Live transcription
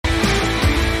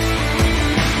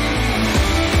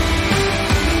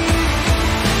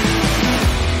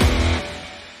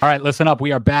All right, listen up.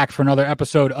 We are back for another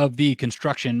episode of the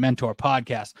Construction Mentor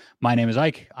Podcast. My name is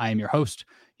Ike. I am your host.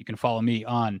 You can follow me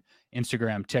on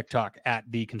Instagram, TikTok at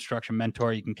the Construction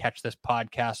Mentor. You can catch this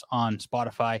podcast on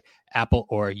Spotify, Apple,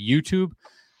 or YouTube.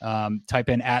 Type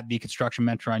in at the Construction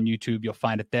Mentor on YouTube. You'll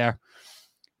find it there.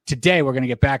 Today, we're going to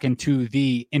get back into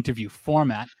the interview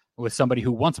format with somebody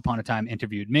who once upon a time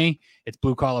interviewed me. It's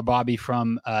Blue Collar Bobby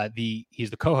from he's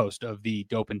the co-host of the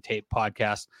Dope and Tape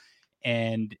podcast.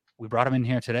 And we brought him in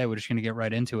here today. We're just going to get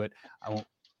right into it.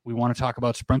 We want to talk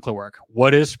about sprinkler work.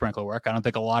 What is sprinkler work? I don't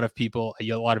think a lot of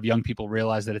young people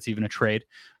realize that it's even a trade,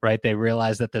 right? They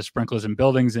realize that there's sprinklers in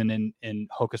buildings and in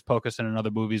Hocus Pocus and in other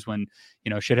movies when,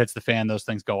 shit hits the fan, those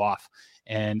things go off.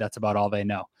 And that's about all they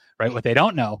know, right? What they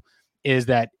don't know is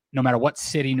that no matter what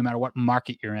city, no matter what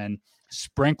market you're in,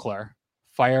 sprinkler,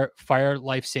 fire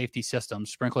life safety systems,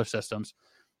 sprinkler systems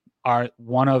are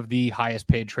one of the highest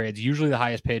paid trades, usually the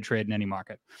highest paid trade in any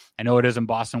market. I know it is in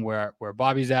Boston where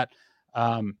Bobby's at.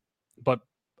 But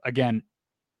again,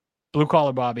 Blue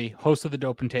Collar Bobby, host of the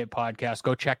Dope and Tape podcast.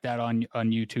 Go check that on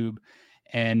YouTube.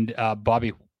 And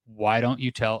Bobby, why don't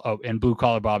you and Blue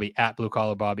Collar Bobby at Blue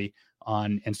Collar Bobby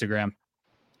on Instagram.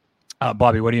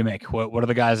 Bobby, what do you make? What are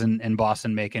the guys in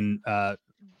Boston making after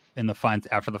the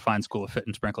fine school of fit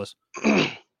and sprinklers?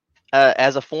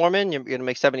 As a foreman, you're gonna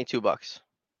make $72.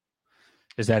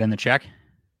 Is that in the check?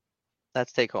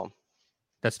 That's take home.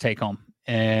 That's take home.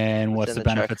 And what's the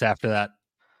benefits check after that?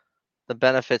 The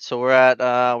benefits. So we're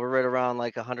right around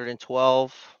like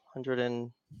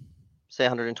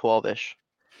 112-ish.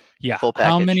 Yeah.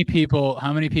 How many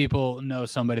people know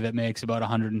somebody that makes about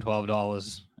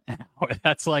 $112?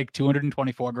 That's like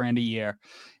 $224,000 a year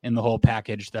in the whole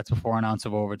package. That's before an ounce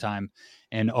of overtime.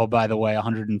 And oh, by the way,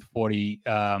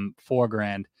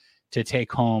 $144,000 to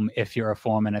take home if you're a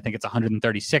foreman. I think it's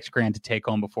 $136,000 to take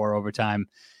home before overtime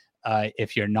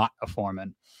if you're not a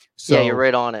foreman. So yeah, you're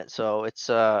right on it. So it's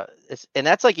and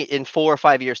that's like in 4 or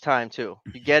 5 years time too.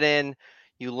 You get in,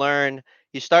 you learn,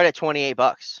 you start at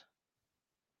 $28,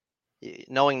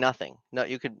 knowing nothing. No,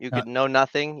 you could know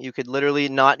nothing. You could literally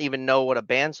not even know what a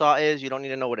bandsaw is. You don't need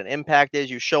to know what an impact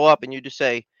is. You show up and you just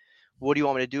say, "What do you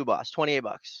want me to do, boss?"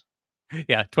 $28.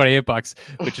 Yeah, $28,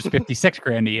 which is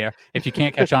 $56,000 a year. If you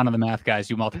can't catch on to the math, guys,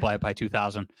 you multiply it by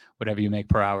 2,000, whatever you make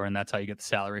per hour, and that's how you get the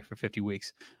salary for 50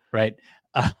 weeks, right?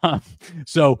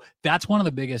 So that's one of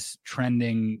the biggest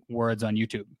trending words on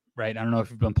YouTube, right? I don't know if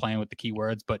you've been playing with the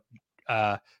keywords, but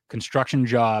construction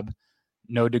job,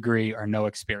 no degree or no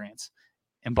experience.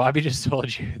 And Bobby just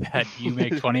told you that you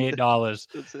make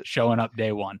 $28 showing up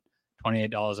day one,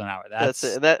 $28 an hour. That's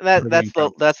it.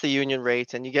 That's the union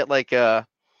rate, and you get like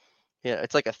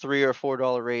it's like a $3 or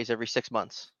 $4 raise every 6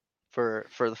 months for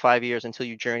the 5 years until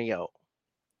you journey out.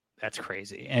 That's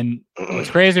crazy. And what's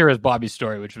crazier is Bobby's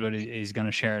story, which is what he's going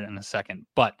to share it in a second.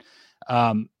 But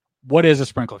what is a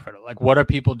sprinkler fitter? Like, what are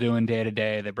people doing day to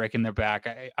day? They're breaking their back.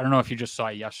 I don't know if you just saw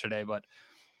it yesterday, but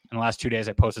in the last 2 days,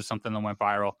 I posted something that went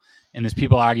viral. And there's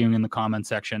people arguing in the comment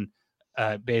section,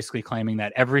 basically claiming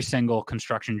that every single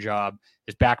construction job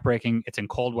is backbreaking. It's in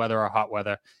cold weather or hot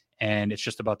weather. And it's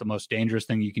just about the most dangerous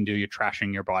thing you can do. You're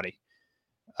trashing your body.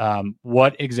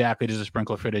 What exactly does a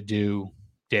sprinkler fitter do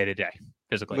day to day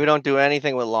physically? We don't do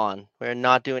anything with lawn. We're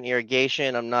not doing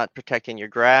irrigation. I'm not protecting your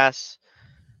grass.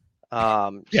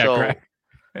 Lawn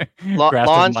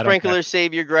sprinklers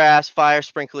save your grass. Fire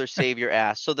sprinklers save your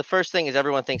ass. So the first thing is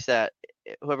everyone thinks that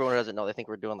whoever doesn't know, they think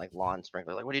we're doing like lawn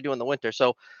sprinklers. Like, what do you do in the winter?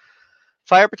 So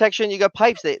fire protection, you got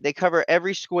pipes. They cover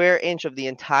every square inch of the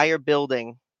entire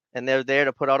building. And they're there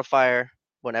to put out a fire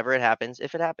whenever it happens,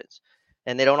 if it happens.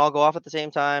 And they don't all go off at the same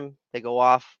time. They go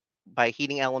off by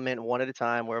heating element one at a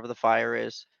time, wherever the fire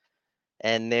is.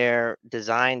 And they're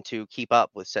designed to keep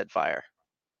up with said fire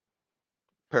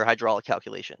per hydraulic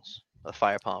calculations, a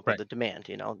fire pump, or the demand,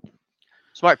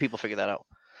 Smart people figure that out.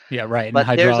 Yeah, right. And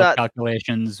hydraulic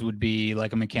calculations would be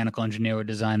like a mechanical engineer would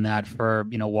design that for,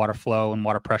 water flow and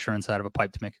water pressure inside of a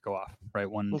pipe to make it go off, right?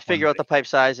 Figure out the pipe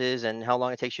sizes and how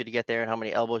long it takes you to get there and how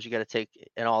many elbows you got to take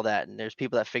and all that. And there's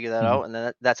people that figure that out, and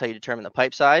then that's how you determine the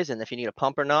pipe size and if you need a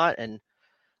pump or not. And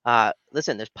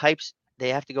listen, there's pipes. They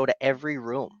have to go to every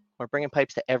room. We're bringing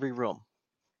pipes to every room.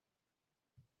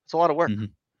 It's a lot of work. Mm-hmm.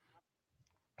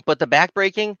 But the back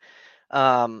breaking,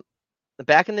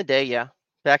 back in the day, yeah.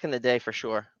 Back in the day, for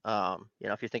sure.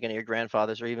 If you're thinking of your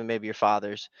grandfathers or even maybe your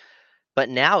fathers. But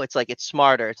now it's like it's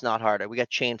smarter. It's not harder. We got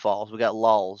chain falls. We got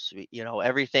lulls.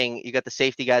 Everything. You got the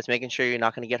safety guys making sure you're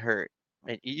not going to get hurt.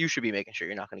 You should be making sure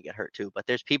you're not going to get hurt too. But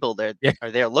there's people that are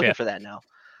there looking for that now.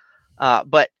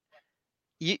 But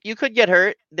you could get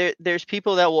hurt. There's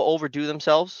people that will overdo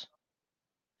themselves.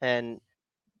 And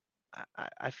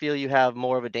I feel you have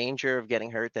more of a danger of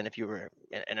getting hurt than if you were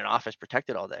in an office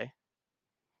protected all day.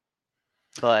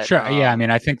 But sure, yeah, I mean,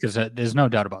 I think there's no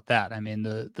doubt about that. I mean,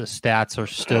 the stats are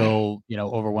still,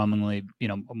 overwhelmingly,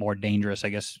 more dangerous, I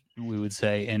guess we would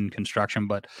say, in construction.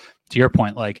 But to your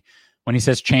point, like when he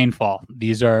says chain fall,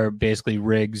 these are basically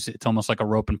rigs. It's almost like a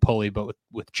rope and pulley, but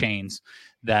with chains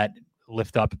that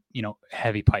lift up,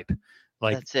 heavy pipe.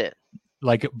 Like that's it.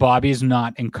 Like Bobby's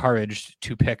not encouraged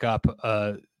to pick up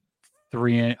a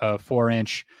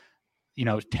 4-inch,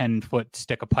 10-foot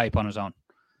stick of pipe on his own.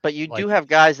 But you do have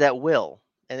guys that will,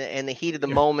 and in the heat of the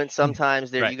moment, sometimes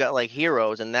there right. You got like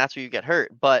heroes, and that's where you get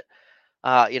hurt. But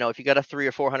if you got a 300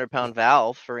 or 400 pound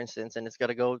valve, for instance, and it's got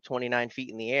to go 29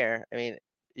 feet in the air, I mean,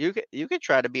 you could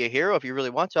try to be a hero if you really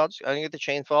want to. I'm gonna get the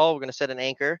chain fall. We're gonna set an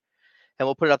anchor, and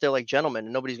we'll put it out there like gentlemen,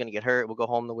 and nobody's gonna get hurt. We'll go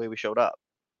home the way we showed up.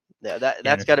 Yeah,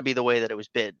 that's got to be the way that it was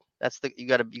bid. You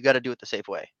got to do it the safe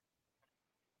way.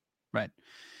 Right.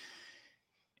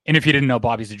 And if you didn't know,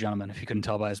 Bobby's a gentleman. If you couldn't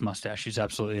tell by his mustache, he's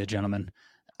absolutely a gentleman.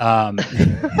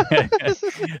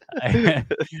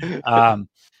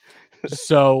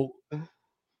 So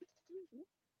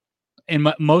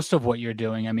in most of what you're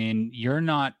doing, I mean, you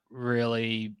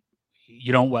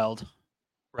don't weld,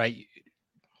 right?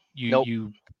 Nope.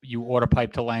 You order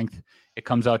pipe to length. It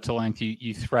comes out to length.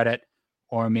 You thread it,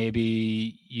 or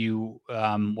maybe you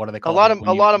what do they call it?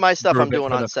 A lot of my stuff I'm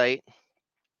doing on site.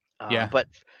 Yeah. But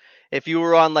if you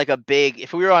were on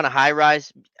if we were on a high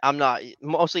rise,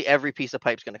 mostly every piece of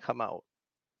pipe's going to come out.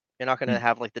 You're not going to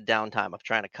have like the downtime of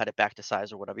trying to cut it back to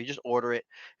size or whatever. You just order it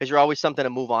because you're always something to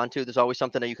move on to. There's always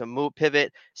something that you can move,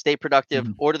 pivot, stay productive,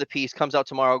 order the piece, comes out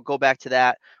tomorrow, go back to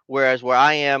that. Whereas where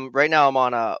I am right now, I'm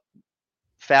on a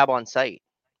fab on site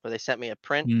where they sent me a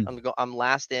print. I'm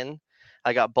last in.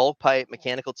 I got bulk pipe,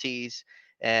 mechanical tees,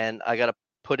 and I got to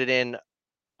put it in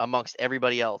amongst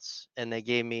everybody else. And they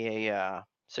gave me a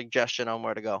suggestion on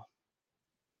where to go.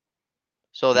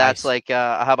 So that's like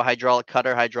I have a hydraulic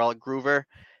cutter, hydraulic groover,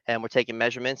 and we're taking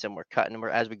measurements and we're cutting.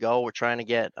 As we go, we're trying to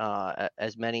get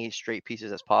as many straight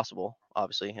pieces as possible,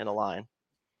 obviously in a line.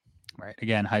 Right.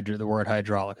 Again, the word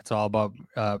hydraulic. It's all about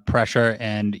pressure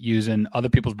and using other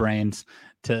people's brains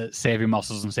to save your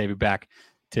muscles and save your back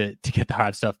to get the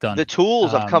hard stuff done. The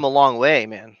tools have come a long way,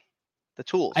 man. The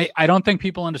tools. I don't think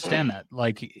people understand that.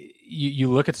 Like you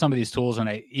look at some of these tools and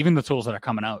even the tools that are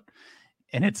coming out,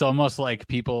 and it's almost like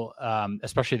people,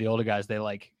 especially the older guys, they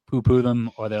like poo-poo them,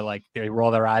 or they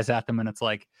roll their eyes at them, and it's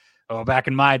like, oh, back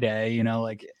in my day,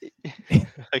 like.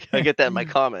 I get that in my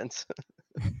comments.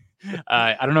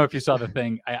 I don't know if you saw the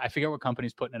thing. I forget what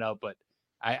company's putting it out, but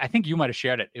I think you might have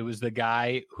shared it. It was the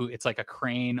guy who, it's like a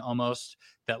crane almost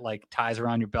that like ties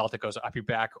around your belt. It goes up your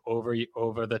back over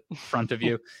the front of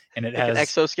you, and it like has an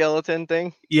exoskeleton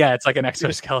thing. Yeah, it's like an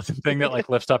exoskeleton thing that like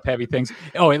lifts up heavy things.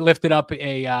 Oh, it lifted up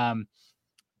a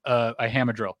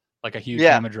hammer drill, like a huge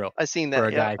hammer drill. I seen that.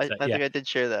 I think I did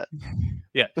share that.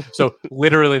 Yeah. So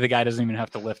literally, the guy doesn't even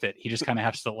have to lift it. He just kind of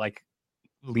has to like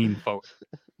lean forward.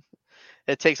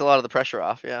 It takes a lot of the pressure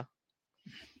off. Yeah.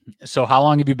 So how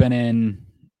long have you been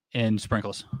in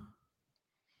sprinklers?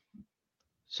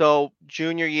 So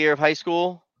junior year of high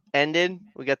school ended.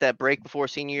 We got that break before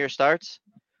senior year starts.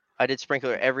 I did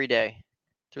sprinkler every day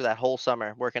through that whole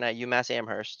summer, working at UMass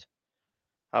Amherst.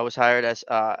 I was hired as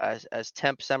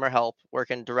temp summer help,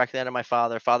 working directly under my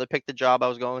father. Father picked the job I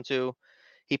was going to.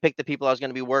 He picked the people I was going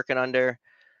to be working under.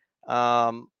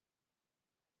 I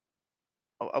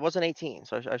wasn't 18,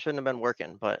 so I shouldn't have been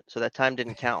working, so that time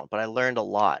didn't count. But I learned a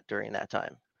lot during that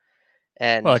time.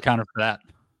 And well, I counted for that.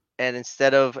 And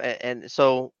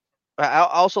so I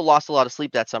also lost a lot of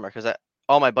sleep that summer because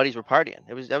all my buddies were partying.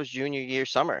 That was junior year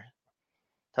summer.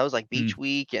 That was like beach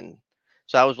week, and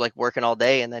so I was like working all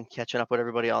day and then catching up with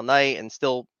everybody all night and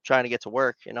still trying to get to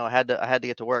work. I had to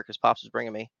get to work because Pops was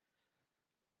bringing me.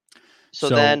 So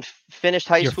then finished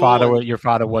high school. Your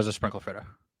father was a sprinkler fitter.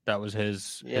 That was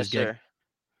his yes, gig. Sir.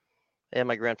 And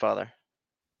my grandfather.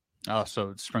 Oh,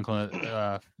 so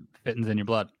sprinkler fittings in your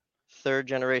blood. Third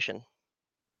generation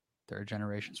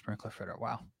sprinkler fitter.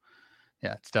 Wow.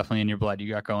 Yeah, it's definitely in your blood. You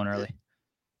got going early.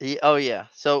 Oh yeah.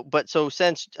 So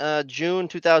since June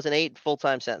 2008,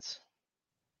 full-time since.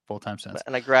 Full-time since.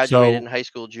 And I graduated in high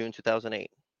school June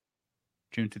 2008.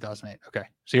 June 2008. Okay.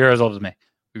 So you're as old as me.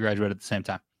 We graduated at the same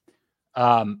time.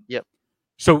 Yep.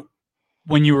 So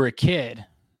when you were a kid,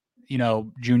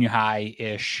 junior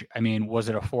high-ish, I mean, was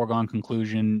it a foregone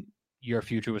conclusion your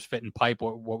future was fitting pipe?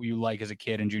 What were you like as a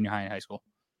kid in junior high and high school?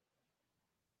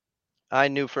 I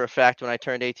knew for a fact when I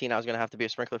turned 18 I was going to have to be a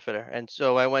sprinkler fitter. And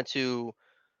so I went to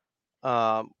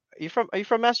are you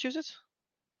from Massachusetts?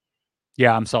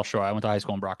 Yeah, I'm South Shore. I went to high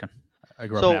school in Brockton. I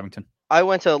grew up in Abington. I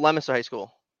went to Leominster High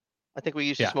School. I think we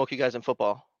used to Yeah. smoke you guys in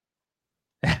football.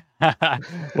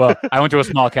 Well, I went to a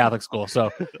small Catholic school,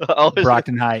 so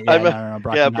Brockton High. Yeah, no,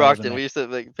 Brockton. Yeah, High Brockton. We used to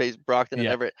like face Brockton and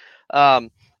Yeah. Everett.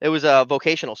 It was a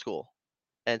vocational school,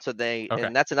 and so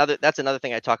and that's another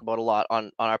thing I talk about a lot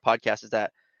on our podcast is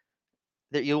that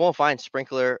you won't find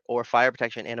sprinkler or fire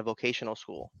protection in a vocational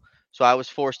school. So I was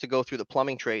forced to go through the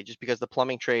plumbing trade just because the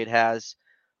plumbing trade has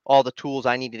all the tools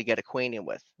I needed to get acquainted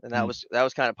with, and that was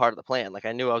kind of part of the plan. Like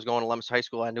I knew I was going to Leominster High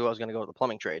School. I knew I was going to go to the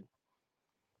plumbing trade.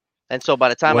 And so by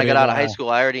the time I got out of high school,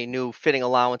 I already knew fitting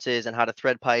allowances and how to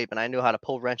thread pipe, and I knew how to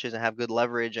pull wrenches and have good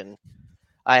leverage. And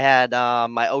I had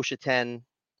my OSHA 10,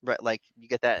 like you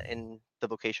get that in the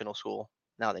vocational school.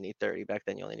 Now they need 30. Back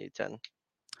then you only need 10.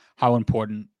 How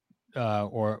important,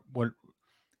 how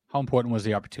important was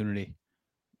the opportunity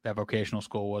that vocational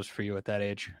school was for you at that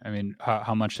age? I mean,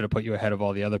 how much did it put you ahead of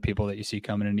all the other people that you see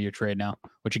coming into your trade now,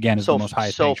 which again is the most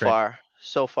highest paying trade?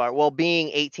 So far. Well, being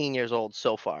 18 years old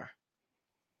so far.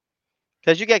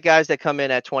 Because you get guys that come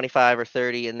in at 25 or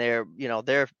 30 and they're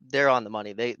on the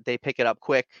money. They pick it up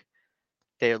quick.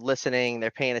 They're listening,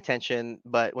 they're paying attention.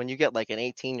 But when you get like an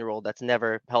 18-year-old that's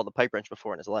never held a pipe wrench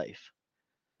before in his life,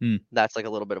 that's like a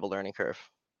little bit of a learning curve.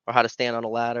 Or how to stand on a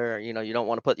ladder. You don't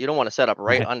want to set up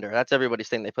right under. That's everybody's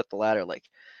thing. They put the ladder like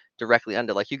directly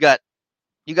under. Like you got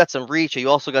some reach, or you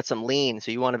also got some lean.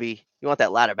 So you want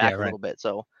that ladder back a little bit.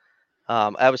 So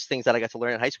that was things that I got to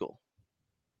learn in high school.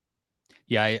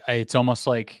 Yeah, it's almost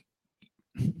like,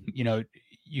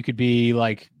 you could be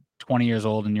like 20 years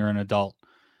old and you're an adult,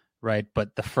 right?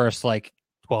 But the first like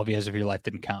 12 years of your life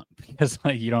didn't count because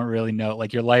like you don't really know.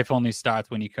 Like your life only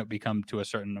starts when you become to a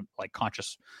certain like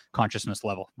consciousness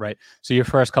level, right? So your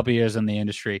first couple of years in the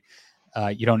industry,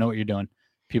 you don't know what you're doing.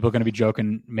 People are going to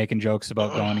be making jokes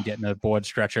about going and getting a board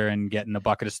stretcher and getting a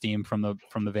bucket of steam from the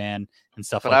van and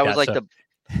stuff like that.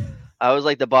 I was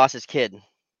like the boss's kid.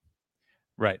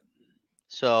 Right.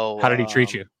 So how did he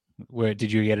treat you?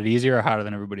 Did you get it easier or harder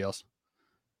than everybody else?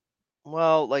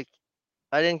 Well, like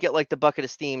I didn't get like the bucket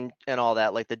of steam and all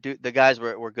that. Like the guys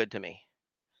were good to me.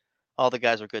 All the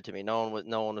guys were good to me. No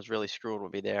one was really screwed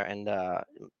with me there. And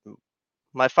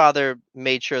my father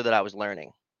made sure that I was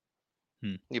learning.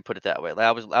 You put it that way. Like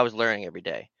I was learning every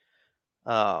day.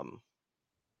 It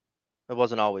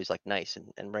wasn't always like nice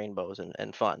and rainbows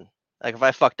and fun. Like if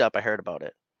I fucked up, I heard about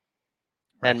it.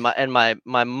 Right. And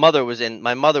my mother was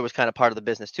kind of part of the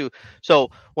business too.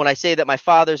 So when I say that my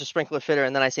father's a sprinkler fitter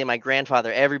and then I say my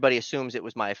grandfather, everybody assumes it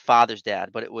was my father's dad,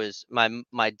 but it was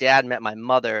my dad met my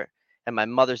mother and my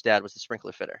mother's dad was the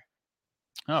sprinkler fitter.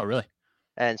 Oh, really?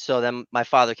 And so then my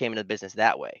father came into the business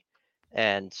that way.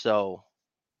 And so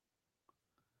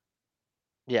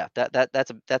yeah,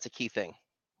 that's a key thing.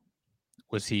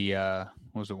 Was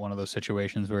it one of those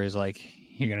situations where he's like,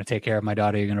 you're going to take care of my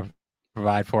daughter, you're going to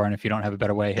provide for her, and if you don't have a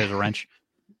better way, here's a wrench?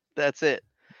 That's it.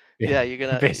 Yeah, you're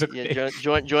going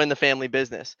to join the family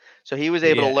business. So he was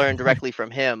able to learn directly from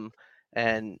him,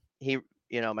 and he,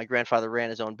 my grandfather ran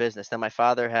his own business. Then my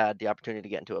father had the opportunity to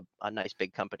get into a nice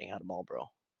big company out of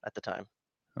Marlboro at the time.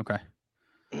 Okay.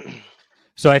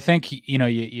 So I think,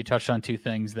 you touched on two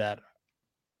things that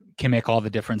can make all the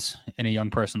difference in a young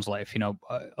person's life.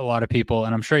 A lot of people,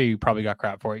 and I'm sure you probably got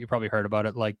crap for it. You probably heard about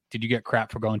it. Like, did you get crap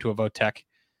for going to a Votech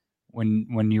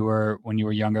when you were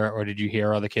younger, or did you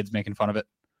hear other kids making fun of it?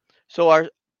 So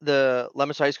the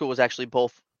Leominster High School was actually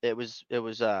both. It was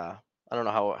I don't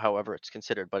know however it's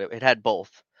considered, but it had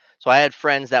both. So I had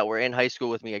friends that were in high school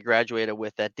with me, I graduated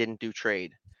with, that didn't do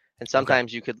trade. And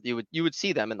sometimes you would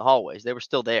see them in the hallways. They were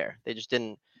still there. They just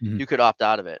didn't, you could opt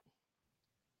out of it.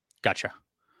 Gotcha.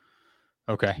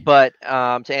 Okay. But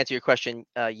to answer your question,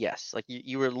 yes, like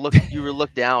you were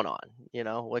looked down on,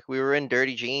 like we were in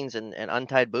dirty jeans and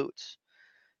untied boots,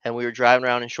 and we were driving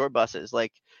around in short buses.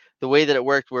 Like the way that it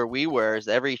worked where we were is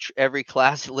every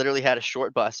class literally had a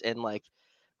short bus, and like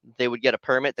they would get a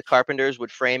permit. The carpenters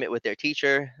would frame it with their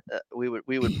teacher. We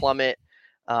would plumb it.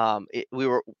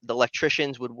 The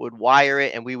electricians would wire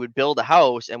it, and we would build a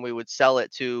house and we would sell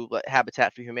it to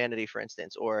Habitat for Humanity, for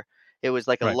instance, or it was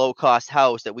like a low cost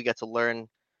house that we got to learn.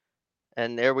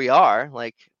 And there we are,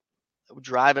 like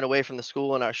driving away from the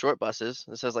school in our short buses.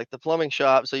 It says like the plumbing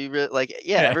shop. So you really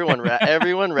everyone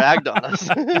ragged on us.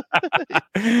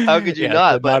 How could you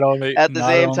not? But at the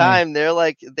same time,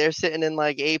 they're sitting in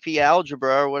like AP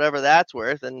algebra or whatever that's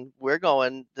worth, and we're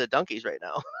going to donkeys right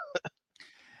now.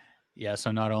 Yeah.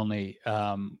 So not only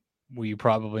were you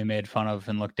probably made fun of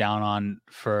and looked down on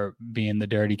for being the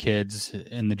dirty kids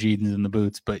in the jeans and the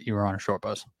boots, but you were on a short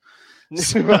bus. On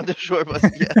the short bus,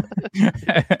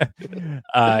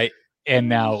 yeah. And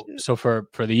now, so for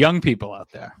the young people out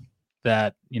there,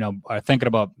 that, are thinking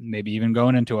about maybe even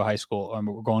going into a high school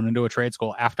or going into a trade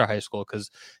school after high school because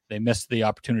they missed the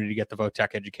opportunity to get the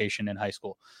VOTEC education in high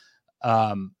school.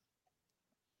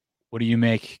 What do you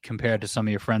make compared to some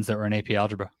of your friends that were in AP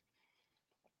Algebra?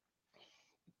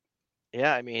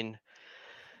 Yeah, I mean,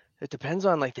 it depends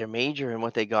on like their major and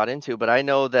what they got into, but I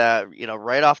know that,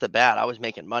 right off the bat, I was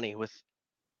making money with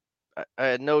I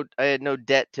had no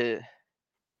debt to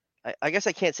I guess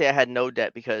I can't say I had no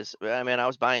debt because I mean I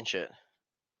was buying shit.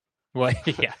 Well,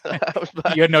 yeah, I was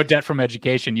you had no debt from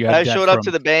education. You had I debt showed up to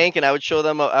from the bank and I would show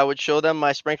them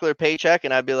my sprinkler paycheck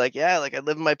and I'd be like, yeah, like I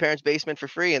live in my parents' basement for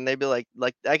free, and they'd be like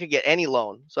I could get any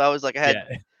loan. So I was like I had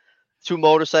yeah. 2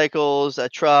 motorcycles, a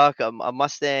truck, a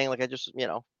Mustang, like I just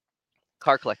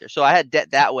car collector. So I had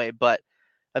debt that way, but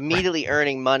immediately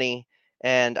earning money.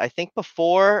 And I think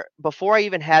before I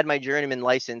even had my journeyman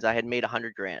license, I had made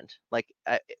 100 grand. Like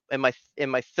in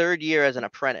my third year as an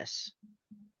apprentice,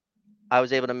 I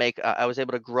was able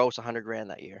to gross 100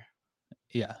 grand that year.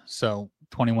 Yeah. So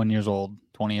 21 years old,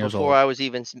 20 years Before old. I was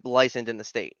even licensed in the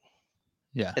state.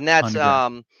 Yeah. And that's 100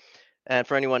 grand. and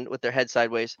for anyone with their head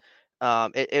sideways,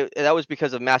 that was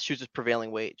because of Massachusetts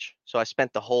prevailing wage. So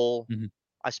Mhm.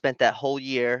 I spent that whole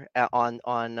year on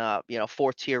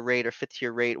 4th-tier rate or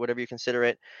 5th-tier rate, whatever you consider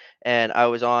it, and I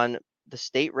was on the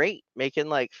state rate, making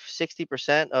like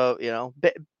 60% of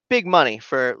big money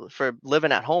for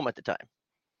living at home at the time.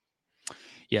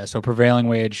 Yeah. So prevailing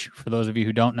wage, for those of you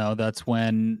who don't know, that's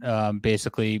when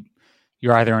basically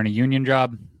you're either in a union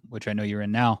job, which I know you're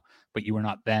in now, but you were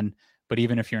not then. But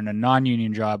even if you're in a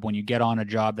non-union job, when you get on a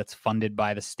job that's funded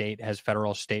by the state, has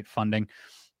federal state funding,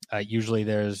 usually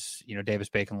there's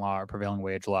Davis-Bacon law or prevailing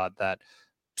wage law that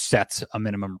sets a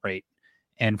minimum rate.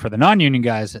 And for the non-union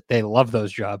guys, they love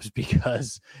those jobs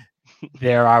because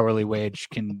their hourly wage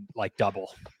can like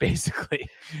double, basically.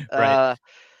 Right?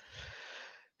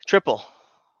 Triple.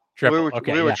 Triple.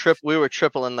 Okay, yeah. We were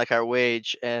tripling like our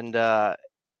wage, and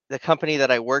the company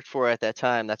that I worked for at that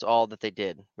time, that's all that they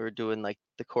did. We were doing like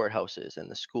the courthouses and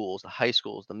the schools, the high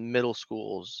schools, the middle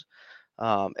schools,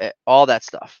 all that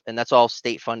stuff, and that's all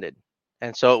state funded.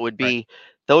 And so it would Right. be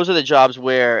those are the jobs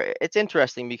where it's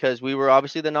interesting because we were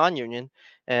obviously the non-union,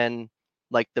 and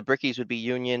like the brickies would be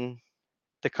union,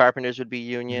 the carpenters would be Mhm.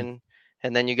 union,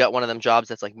 and then you got one of them jobs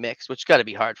that's like mixed, which got to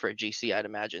be hard for a GC, I'd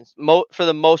imagine. For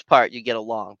the most part, you get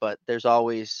along, but there's Yeah.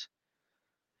 always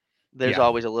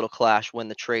a little clash when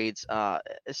the trades.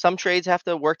 Some trades have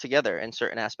to work together in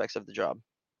certain aspects of the job.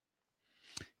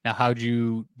 Now, how'd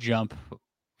you jump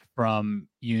from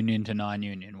union to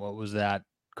non-union? What was that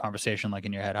conversation like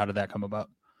in your head? How did that come about?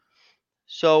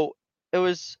 So it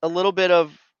was a little bit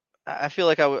of. I feel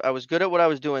like I was good at what I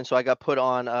was doing, so I got put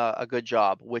on a good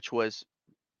job, which was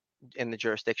in the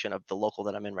jurisdiction of the local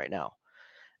that I'm in right now.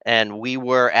 And we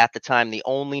were at the time the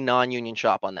only non-union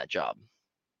shop on that job.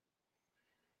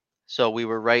 So we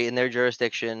were right in their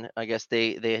jurisdiction. I guess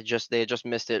they had just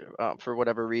missed it for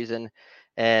whatever reason,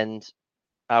 and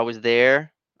I was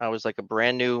there. I was like I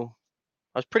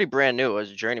was pretty brand new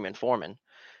as a journeyman foreman,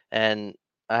 and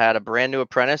I had a brand new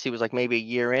apprentice. He was like maybe a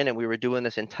year in, and we were doing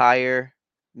this entire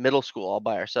middle school all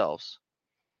by ourselves,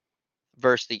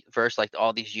 versus like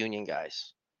all these union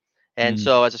guys. And Mm.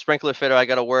 so as a sprinkler fitter, I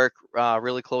got to work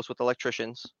really close with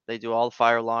electricians. They do all the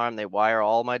fire alarm. They wire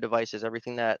all my devices,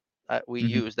 everything that we Hmm.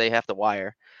 use. They have to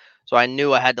wire. So I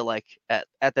knew I had to like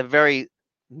at the very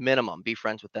minimum be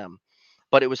friends with them.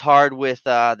 But it was hard with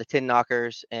the tin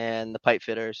knockers and the pipe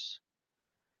fitters,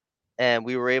 and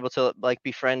we were able to like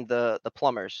befriend the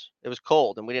plumbers. It was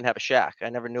cold and we didn't have a shack. I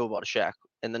never knew about a shack.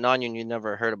 In the non-union,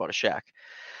 never heard about a shack.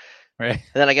 Right. And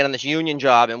then I get on this union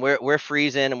job and we're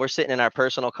freezing and we're sitting in our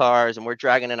personal cars and we're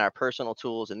dragging in our personal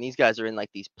tools, and these guys are in like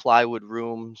these plywood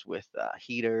rooms with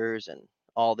heaters and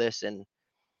all this, and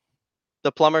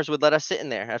the plumbers would let us sit in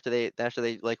there after they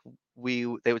like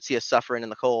they would see us suffering in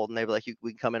the cold, and they'd be like,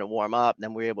 we can come in and warm up, and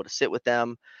then we were able to sit with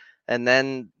them. And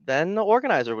then the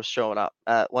organizer was showing up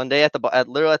one day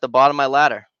literally at the bottom of my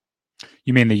ladder.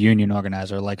 You mean the union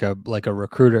organizer, like a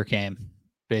recruiter came,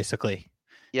 basically.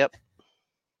 Yep.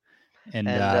 And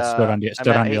And stood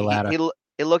on your ladder.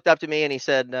 he looked up to me and he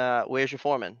said, "Where's your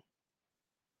foreman?"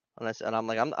 And I'm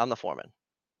like, I'm the foreman.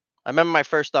 I remember my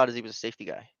first thought is he was a safety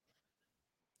guy.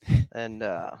 And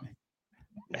man,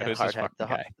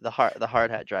 the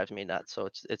hard hat drives me nuts. So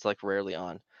it's like rarely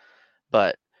on.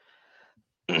 But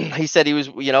he said he was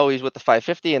he's with the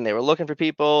 550 and they were looking for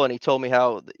people, and he told me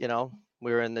how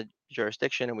we were in the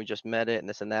jurisdiction and we just met it and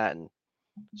this and that. And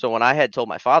so when I had told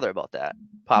my father about that,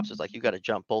 Pops was like, "You got to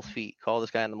jump both feet. Call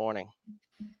this guy in the morning."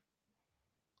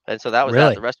 And so that was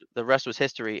Really? that. The rest was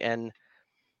history. And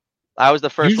I was the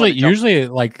first one to jump. Usually,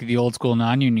 like the old school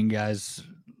non-union guys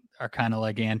are kind of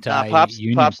like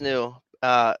anti-union. Pops knew.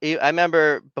 I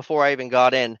remember before I even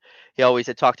got in, he always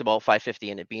had talked about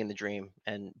 550 and it being the dream,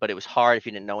 but it was hard if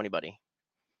you didn't know anybody.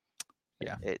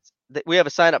 Yeah, we have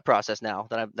a sign up process now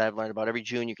that I've learned about. Every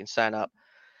June you can sign up.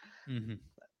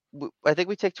 I think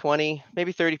we take 20,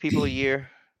 maybe 30 people a year,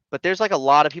 but there's like a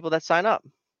lot of people that sign up.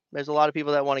 There's a lot of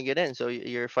people that want to get in, so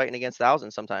you're fighting against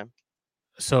thousands sometime.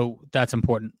 So that's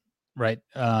important, right?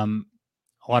 A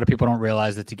lot of people don't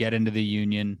realize that to get into the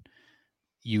union,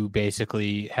 you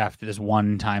basically have to, this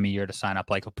one time a year to sign up,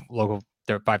 like a local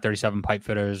 537 pipe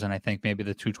fitters, and I think maybe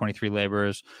the 223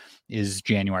 laborers is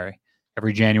January.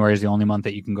 Every January is the only month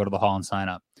that you can go to the hall and sign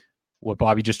up. What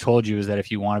Bobby just told you is that if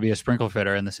you want to be a sprinkler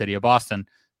fitter in the city of Boston,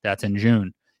 that's in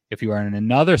June. If you are in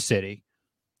another city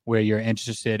where you're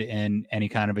interested in any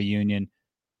kind of a union,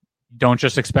 don't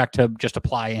just expect to just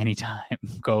apply anytime.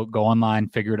 Go online,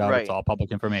 figure it out. Right. It's all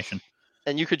public information.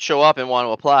 And you could show up and want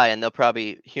to apply, and they'll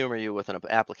probably humor you with an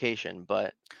application.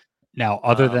 But now,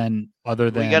 other than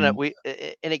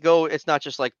it's not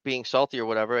just like being salty or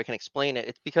whatever. I can explain it.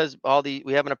 It's because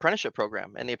we have an apprenticeship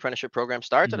program, and the apprenticeship program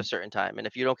starts at a certain time. And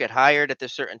if you don't get hired at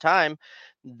this certain time,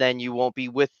 then you won't be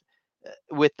with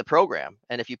the program.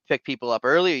 And if you pick people up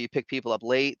early or you pick people up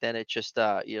late, then it's just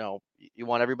you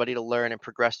want everybody to learn and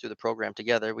progress through the program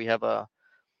together. We have a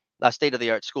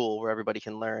state-of-the-art school where everybody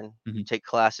can learn. You take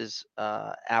classes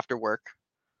after work,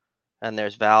 and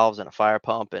there's valves and a fire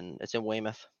pump, and it's in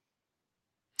Weymouth.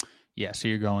 Yeah, so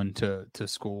you're going to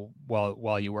school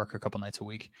while you work a couple nights a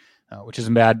week, which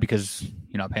isn't bad because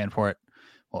you're not paying for it.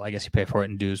 Well, I guess you pay for it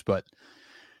in dues, but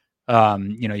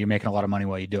you're making a lot of money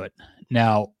while you do it.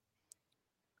 Now,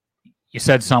 you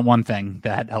said one thing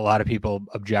that a lot of people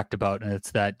object about, and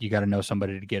it's that you got to know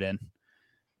somebody to get in,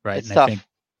 right? It's tough.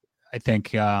 I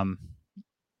think a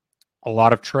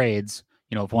lot of trades,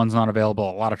 if one's not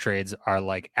available, a lot of trades are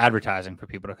like advertising for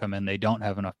people to come in. They don't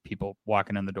have enough people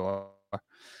walking in the door.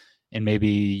 And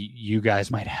maybe you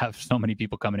guys might have so many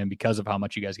people coming in because of how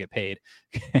much you guys get paid.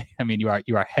 I mean, you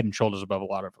are head and shoulders above a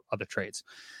lot of other trades.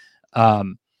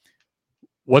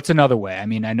 What's another way? I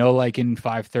mean, I know like in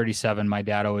 537, my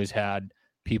dad always had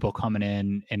people coming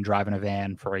in and driving a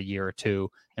van for a year or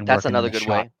two. And that's another good shop,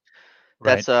 way.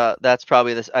 Right? That's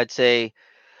probably this. I'd say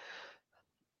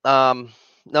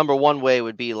number one way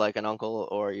would be like an uncle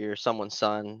or you're someone's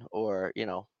son, or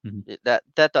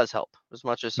that does help as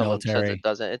much as someone says it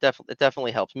doesn't. It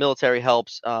definitely helps. Military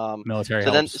helps. Military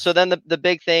helps. So then the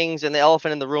big things and the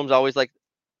elephant in the room is always like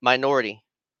minority,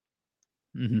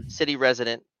 city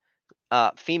resident,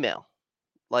 female.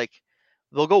 Like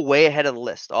they'll go way ahead of the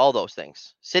list. All those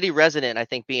things. City resident, I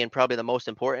think, being probably the most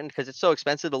important because it's so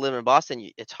expensive to live in Boston.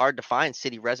 It's hard to find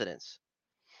city residents.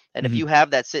 And if you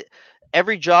have that,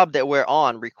 every job that we're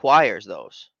on requires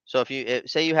those. So if you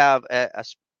say you have a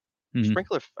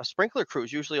sprinkler crew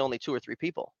is usually only 2 or 3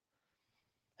 people,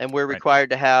 and we're required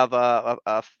to have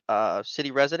a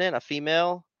city resident, a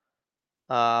female,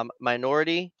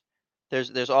 minority.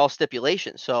 There's all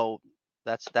stipulations. So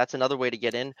that's another way to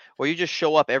get in, or you just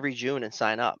show up every June and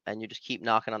sign up, and you just keep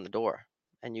knocking on the door,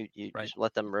 and you just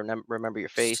let them remember your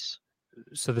face.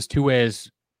 So there's 2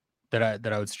 ways that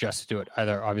I would suggest to do it.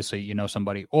 Either obviously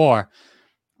somebody, or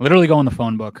literally go in the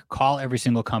phone book, call every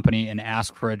single company and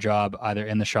ask for a job either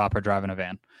in the shop or driving a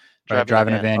van. Right?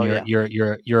 Driving a van,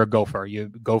 you're a gopher. You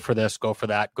go for this, go for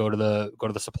that, go to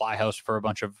the supply house for a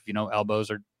bunch of elbows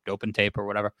or dope and tape or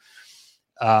whatever.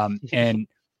 And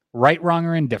right, wrong,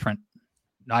 or indifferent.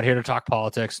 Not here to talk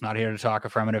politics, not here to talk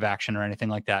affirmative action or anything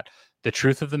like that. The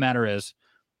truth of the matter is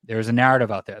there's a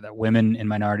narrative out there that women and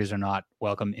minorities are not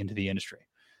welcome into the industry.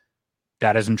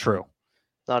 That isn't true.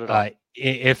 Not at all.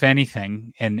 If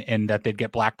anything, and that they'd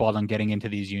get blackballed on getting into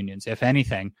these unions. If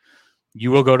anything,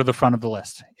 you will go to the front of the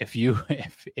list. If you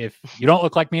don't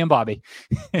look like me and Bobby,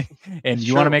 and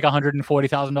you want to make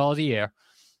 $140,000 a year,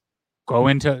 go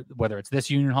into, whether it's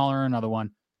this union hall or another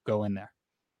one, go in there.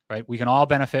 Right? We can all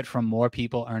benefit from more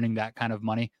people earning that kind of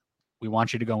money. We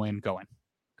want you to go in.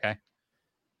 Okay.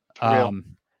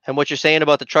 And what you're saying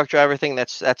about the truck driver thing,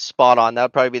 that's spot on. That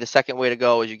would probably be the second way to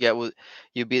go. Is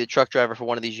you be the truck driver for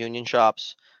one of these union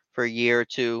shops for a year or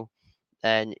 2,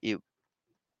 and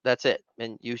that's it.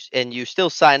 And you still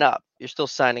sign up. You're still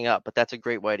signing up, but that's a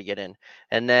great way to get in.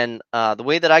 And then the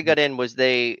way that I got in was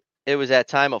it was at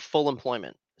time of full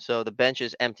employment, so the bench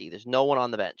is empty. There's no one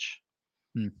on the bench.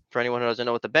 For anyone who doesn't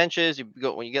know what the bench is,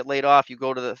 when you get laid off, you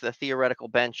go to the theoretical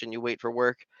bench and you wait for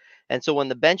work. And so when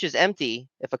the bench is empty,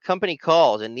 if a company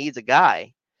calls and needs a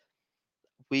guy,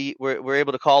 we're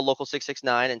able to call local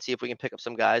 669 and see if we can pick up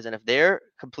some guys. And if they're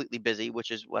completely busy,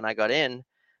 which is when I got in,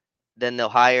 then they'll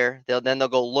hire. They'll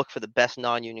go look for the best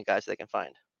non-union guys they can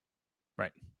find.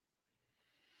 Right.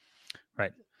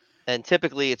 And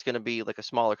typically, it's going to be like a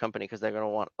smaller company because they're going to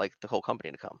want like the whole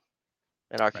company to come.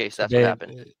 In our case, So that's what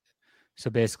happened. So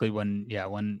basically, when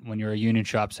you're a union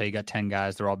shop, say you got 10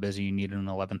 guys, they're all busy, you need an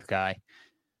 11th guy.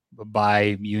 But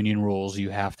by union rules, you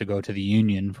have to go to the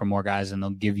union for more guys, and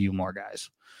they'll give you more guys.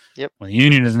 Yep. When the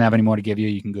union doesn't have any more to give you,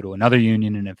 you can go to another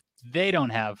union, and if they don't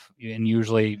have, and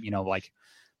usually, like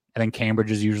I think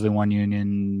Cambridge is usually one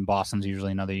union, Boston's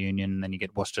usually another union, and then you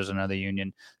get Worcester's another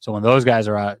union. So when those guys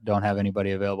are out, don't have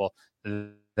anybody available,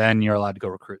 then you're allowed to go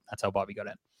recruit. That's how Bobby got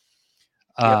in.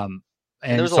 Yep.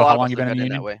 And so how long you been in the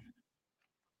union? That way.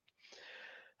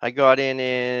 I got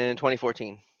in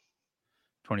 2014.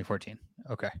 2014.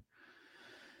 Okay.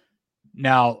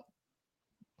 Now,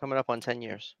 coming up on 10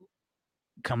 years.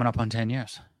 Coming up on 10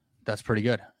 years. That's pretty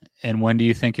good. And when do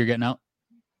you think you're getting out?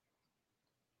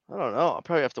 I don't know. I'll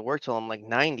probably have to work till I'm like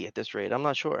 90 at this rate. I'm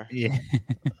not sure. Yeah.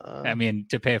 I mean,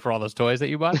 to pay for all those toys that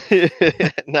you bought?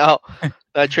 No,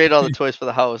 I trade all the toys for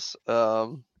the house.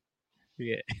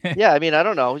 Yeah. Yeah. I mean, I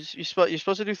don't know. You're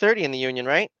supposed to do 30 in the union,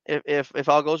 right? If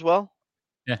all goes well.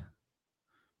 Yeah.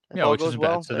 If all which goes isn't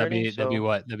well, bad. So 30, that'd be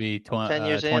what? That'd be 10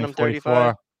 years 20, in. I'm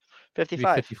 34,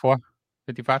 55. 54.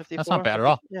 55. That's not bad 50, at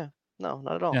all. Yeah. No,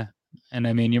 not at all. Yeah. And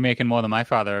I mean, you're making more than my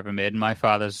father ever made. My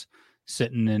father's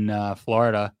sitting in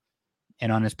Florida,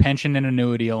 and on his pension and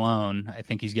annuity alone, I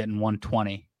think he's getting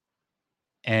 120.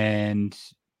 And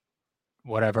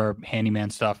whatever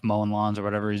handyman stuff, mowing lawns or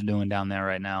whatever he's doing down there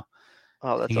right now.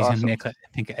 Oh, that's he's awesome. Gonna make, I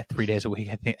think 3 days a week.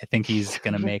 I think he's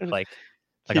gonna make like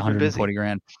 140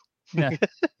 grand. Yeah.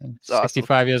 65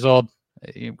 awesome. years old,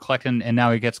 collecting, and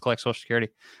now he gets to collect Social Security.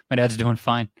 My dad's doing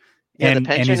fine. Yeah, and the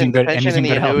pension he's in good, the pension and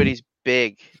the annuity's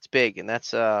big. It's big, and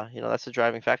that's that's the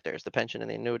driving factor is the pension and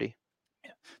the annuity.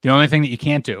 The only thing that you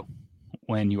can't do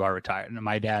when you are retired, and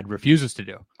my dad refuses to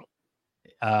do,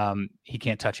 he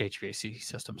can't touch HVAC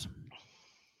systems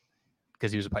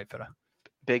because he was a pipe fitter.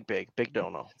 Big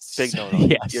no-no. Big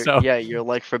no-no. Yeah, you're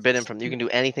like forbidden from. You can do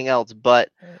anything else but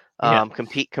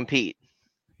compete.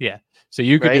 Yeah. So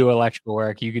you could do electrical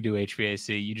work, you could do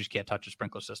HVAC, you just can't touch a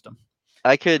sprinkler system.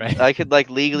 I could like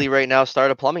legally right now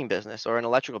start a plumbing business or an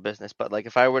electrical business, but like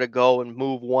if I were to go and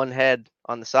move one head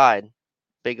on the side,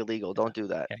 big illegal. Don't do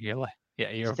that. Your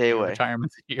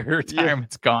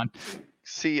retirement's gone.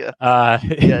 See ya.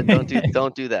 Don't do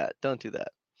that. Don't do that.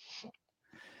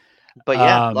 But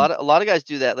yeah, a lot of guys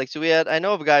do that. Like, so I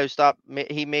know of a guy who stopped.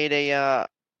 He made a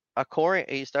core.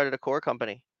 He started a core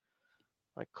company,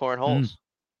 like core and holes.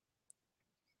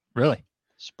 Really?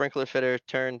 Sprinkler fitter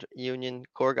turned union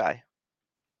core guy.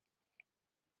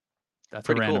 That's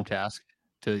pretty a random task.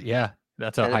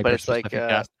 That's a hyper specific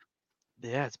task.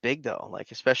 Yeah, it's big though.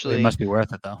 Like especially. It must be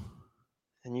worth it though.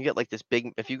 And you get like this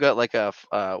big. If you got like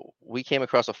we came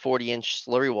across a 40-inch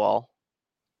slurry wall.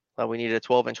 We needed a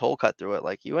 12-inch hole cut through it.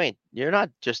 Like you're not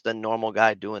just a normal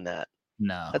guy doing that.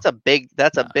 No, that's a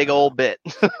big old bit.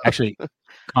 Actually,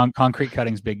 concrete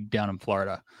cutting's big down in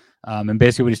Florida. And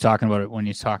basically what he's talking about when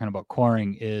he's talking about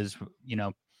coring is,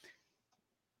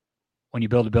 when you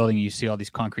build a building, you see all these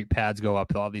concrete pads go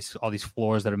up, all these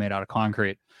floors that are made out of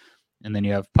concrete, and then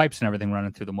you have pipes and everything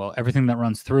running through them. Well, everything that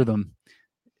runs through them,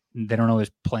 they don't always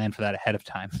plan for that ahead of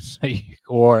time.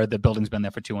 Or the building's been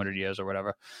there for 200 years or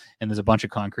whatever, and there's a bunch of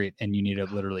concrete and you need to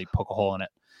literally poke a hole in it.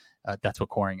 That's what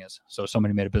coring is. So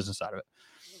somebody made a business out of it.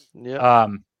 Yeah.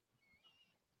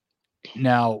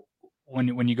 Now,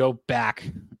 when you go back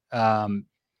to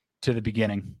the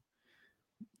beginning,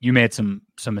 you made some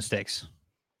mistakes,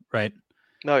 right?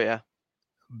 Oh yeah.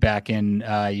 Back in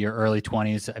your early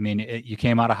 20s. I mean, you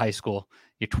came out of high school.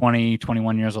 You're 20,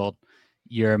 21 years old.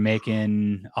 You're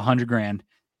making $100 grand.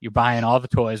 You're buying all the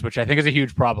toys, which I think is a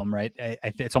huge problem, right?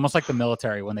 It's almost like the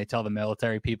military when they tell the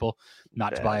military people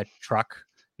not to buy a truck,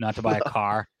 not to buy a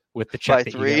car with the check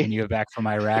that you get when you get back from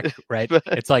Iraq, right?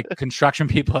 It's like construction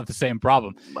people have the same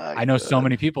problem. I know so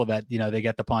many people that, they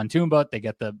get the pontoon boat, they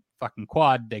get the fucking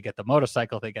quad, they get the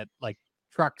motorcycle, they get like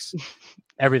trucks,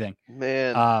 everything.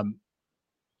 Man.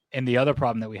 And the other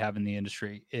problem that we have in the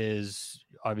industry is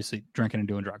obviously drinking and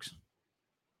doing drugs.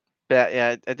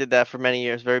 Yeah, I did that for many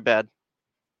years. Very bad.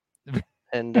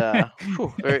 And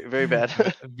very, very bad.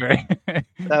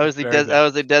 I was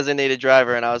the designated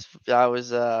driver, and I was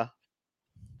the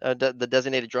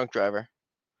designated drunk driver.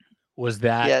 Was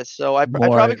that? Yeah, so I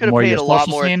probably could have paid a lot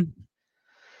more. Scene?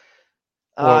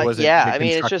 I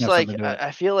mean, it's just like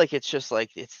I feel like it's like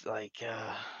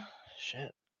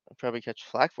shit. I'd probably catch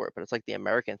flack for it, but it's like the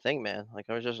American thing, man. Like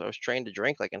I was trained to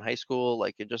drink, like in high school.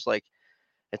 Like it just like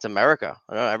it's America.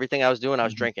 I don't know, everything I was doing, I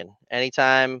was drinking.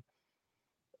 Anytime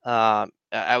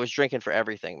I was drinking for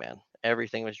everything, man.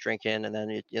 Everything was drinking, and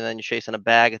then you're chasing a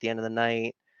bag at the end of the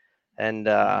night, and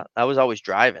I was always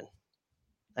driving.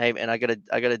 I got a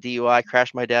DUI,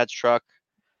 crashed my dad's truck.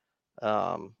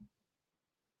 How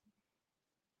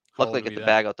Luckily, old I were got you the then?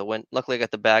 bag out the window. Luckily, I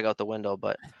got the bag out the window,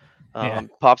 but Yeah.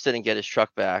 Pops didn't get his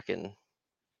truck back, and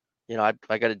I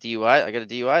got a DUI. I got a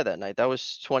DUI that night. That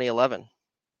was 2011.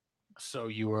 So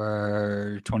you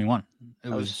were 21.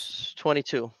 It I was was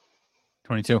 22.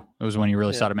 22. It was when you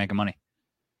really Yeah. started making money.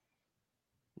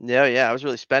 Yeah. I was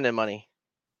really spending money.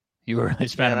 You were really Man,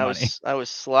 spending I money. was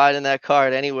sliding that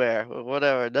card anywhere,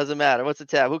 whatever. It doesn't matter. What's the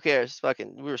tab? Who cares?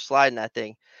 Fucking, we were sliding that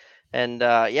thing, and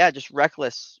just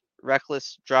reckless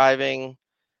driving.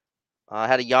 I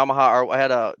had a I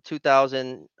had a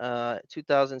 2007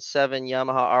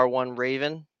 Yamaha R1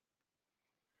 Raven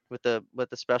with the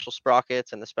special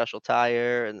sprockets and the special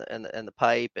tire and the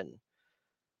pipe, and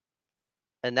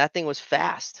that thing was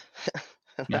fast.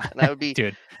 Yeah. and I would be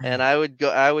Dude, and I would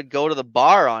go to the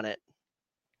bar on it,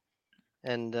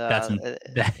 and that's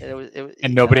that, it was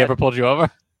and nobody ever pulled you over?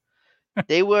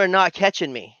 they were not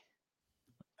catching me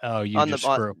Oh, you on just the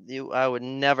on screw. you. I would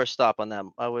never stop on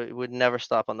them. I would never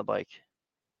stop on the bike.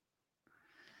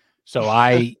 So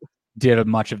I did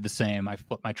much of the same. I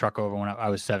flipped my truck over when I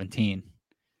was 17,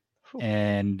 Whew.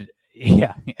 and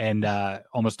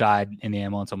almost died in the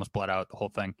ambulance, almost bled out, the whole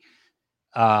thing.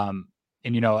 And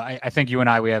I think you and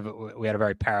I we had a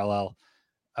very parallel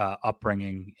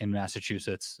upbringing in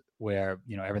Massachusetts, where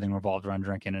everything revolved around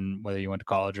drinking, and whether you went to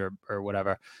college or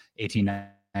whatever, 18,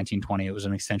 19, 20, it was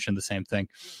an extension of the same thing.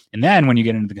 And then when you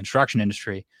get into the construction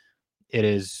industry, it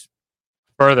is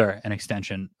further an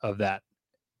extension of that.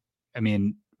 I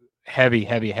mean, heavy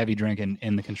drinking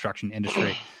in the construction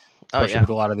industry, especially with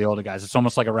a lot of the older guys. It's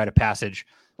almost like a rite of passage.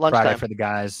 Lunchtime. Friday for the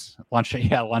guys,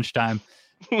 lunchtime.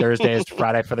 Thursday is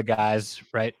Friday for the guys,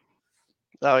 right?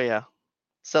 Oh yeah,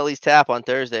 Sully's Tap on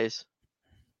Thursdays.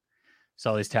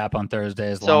 Sully's Tap on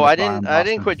Thursdays. So I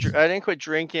didn't quit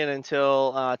drinking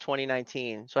until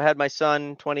 2019. So I had my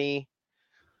son I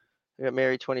got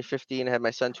married 2015. I had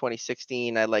my son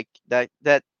 2016. I like that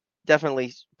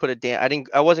definitely put a damn.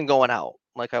 I wasn't going out.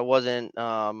 Like I wasn't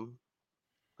going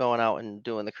out and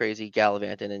doing the crazy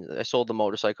gallivanting, and I sold the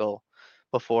motorcycle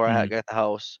before I got the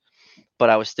house. But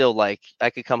I was still like,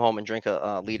 I could come home and drink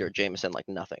a liter of Jameson like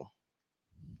nothing.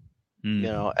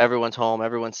 Everyone's home,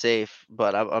 everyone's safe,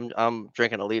 but I'm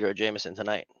drinking a liter of Jameson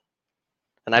tonight.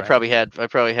 And I probably had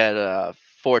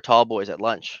 4 tall boys at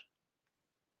lunch.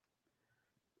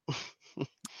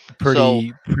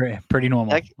 Pretty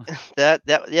normal.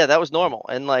 That was normal.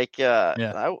 And like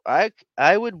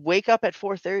I would wake up at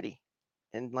 4:30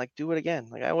 and like do it again.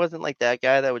 Like I wasn't like that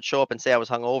guy that would show up and say I was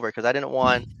hungover, because I didn't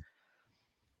want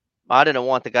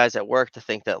the guys at work to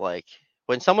think that, like,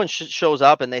 when someone shows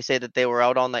up and they say that they were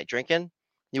out all night drinking,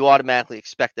 you automatically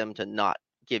expect them to not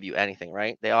give you anything,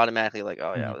 right? They automatically like,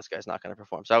 oh yeah, this guy's not going to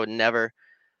perform. So I would never.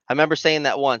 I remember saying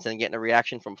that once and getting a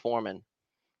reaction from Foreman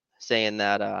saying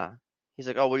that he's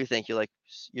like, oh, what do you think? You're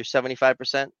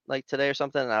 75% like today or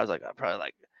something? And I was like, I'm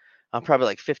probably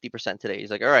like 50% today.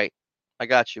 He's like, all right, I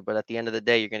got you, but at the end of the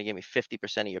day, you're going to give me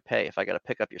 50% of your pay if I got to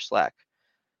pick up your slack.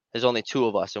 There's only 2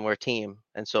 of us and we're a team.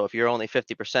 And so if you're only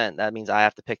 50%, that means I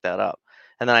have to pick that up.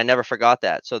 And then I never forgot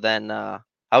that. So then I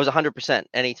was 100%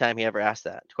 anytime he ever asked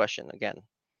that question again,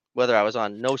 whether I was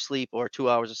on no sleep or 2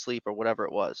 hours of sleep or whatever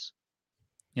it was.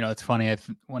 It's funny.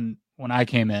 When I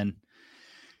came in,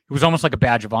 it was almost like a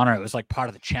badge of honor. It was like part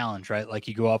of the challenge, right? Like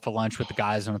you go out for lunch with the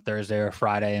guys on a Thursday or a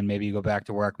Friday, and maybe you go back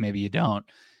to work, maybe you don't.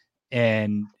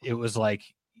 And it was like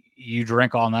you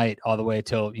drink all night, all the way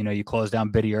till, you close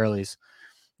down Biddy Early's.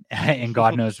 And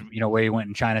God knows, where you went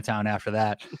in Chinatown after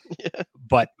that. Yeah.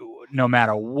 But no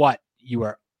matter what, you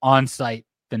were on site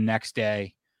the next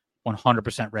day,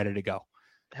 100% ready to go.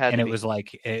 It was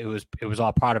like, it was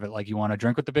all part of it. Like, you want to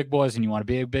drink with the big boys and you want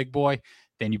to be a big boy,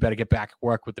 then you better get back at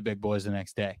work with the big boys the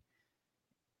next day.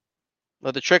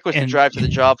 Well, the trick was to drive to the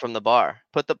job from the bar.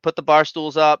 Put the bar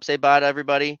stools up, say bye to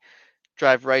everybody,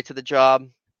 drive right to the job,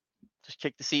 just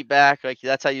kick the seat back. Like,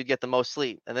 that's how you get the most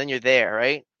sleep. And then you're there,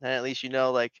 right? And at least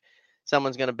like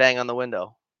someone's gonna bang on the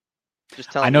window.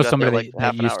 Just tell them. I know somebody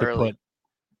that used to put.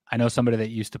 I know somebody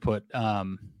that used to put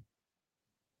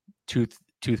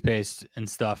toothpaste and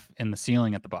stuff in the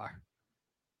ceiling at the bar,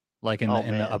 like in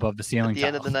the above the ceiling. At the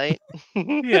end of the night.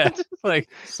 Yeah, like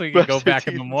so you can go back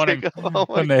in the morning.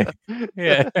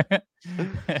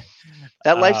 That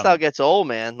lifestyle gets old,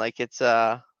 man. Like it's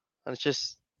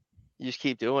just you just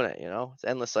keep doing it. It's an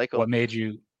endless cycle.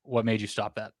 What made you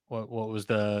stop that? What was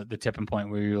the tipping point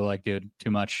where you were like, dude,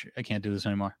 too much, I can't do this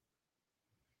anymore?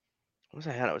 was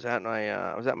I at?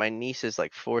 I was at my niece's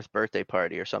like 4th birthday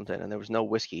party or something, and there was no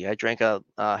whiskey. I drank a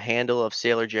handle of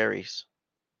Sailor Jerry's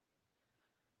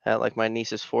at like my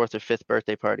niece's 4th or 5th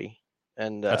birthday party,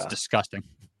 and That's disgusting.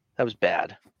 that was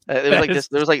bad. It was That like is this.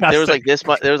 There was like this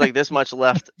much. There was like this much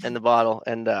left in the bottle,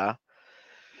 and I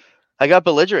got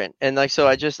belligerent, and like so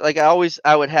I just like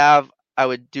I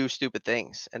would do stupid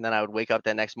things, and then I would wake up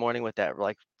that next morning with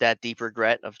that deep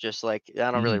regret of just like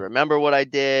I don't really Mhm. remember what I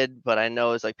did, but I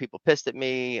know it's like people pissed at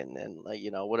me, and then like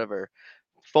whatever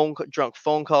drunk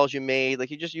phone calls you made, like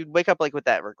you'd wake up like with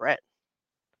that regret,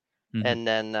 Mhm. and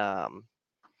then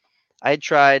I had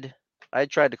tried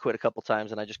to quit a couple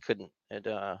times, and I just couldn't.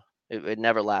 It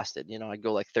never lasted. I'd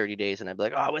go like 30 days, and I'd be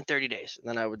like, oh, I went 30 days, and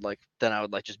then I would like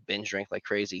just binge drink like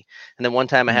crazy, and then one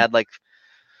time I Mhm. had like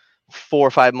 4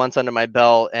 or 5 months under my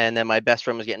belt, and then my best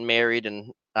friend was getting married,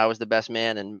 and I was the best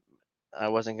man, and I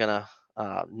wasn't gonna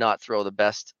not throw the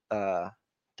best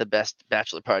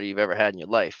bachelor party you've ever had in your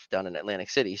life down in Atlantic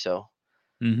City. So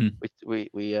Mhm.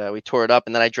 we tore it up,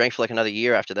 and then I drank for like another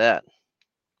year after that.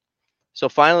 So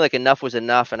finally, like enough was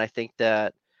enough, and I think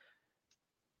that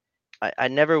I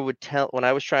never would tell when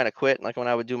I was trying to quit, like when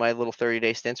I would do my little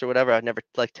 30-day stints or whatever. I'd never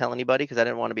like tell anybody because I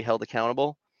didn't want to be held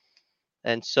accountable.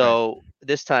 And Right. so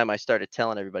this time I started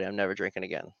telling everybody I'm never drinking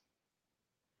again.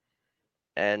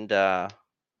 And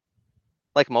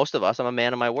like most of us, I'm a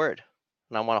man of my word,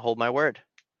 and I want to hold my word.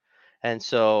 And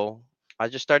so I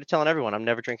just started telling everyone I'm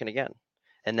never drinking again.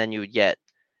 And then you would get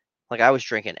like I was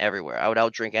drinking everywhere. I would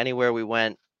out drink anywhere we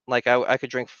went. Like I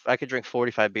could drink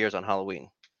 45 beers on Halloween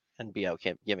and be out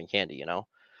giving candy.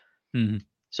 Mhm.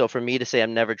 So for me to say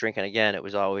I'm never drinking again, it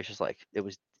was always just like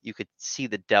you could see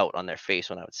the doubt on their face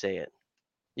when I would say it.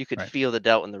 You could Right. feel the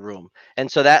doubt in the room.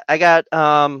 And so that I got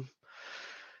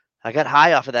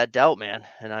high off of that doubt, man.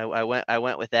 And I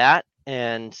went with that.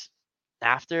 And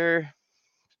after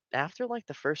like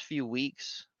the first few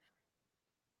weeks,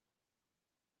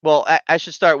 well, I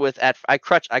should start with I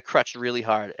crutched really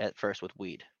hard at first with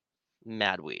weed,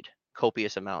 mad weed,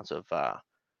 copious amounts of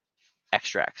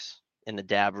extracts in the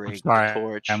dab I'm rig, the sorry.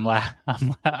 torch. I'm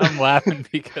laughing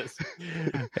because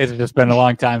it's just been a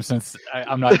long time since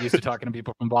I'm not used to talking to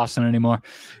people from Boston anymore.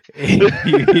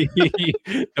 The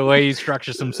way you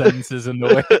structure some sentences and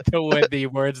the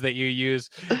words that you use,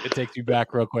 it takes you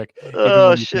back real quick.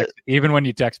 Oh shit. Even when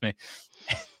you text me.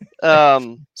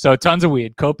 Um, So tons of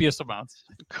weed, copious amounts.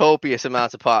 copious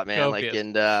amounts of pot, man. Like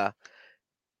Copious.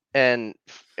 and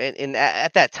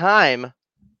at that time,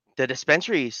 the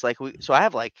dispensaries so I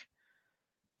have like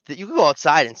you can go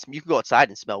outside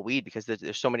and smell weed because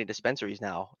there's so many dispensaries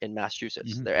now in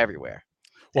Massachusetts. Mhm. They're everywhere,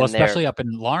 Well, and they're especially up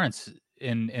in Lawrence,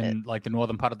 in eh, like the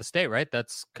northern part of the state, right?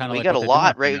 That's kind of we like got a what they're doing lot,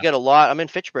 up there right? We now. got a lot. I'm in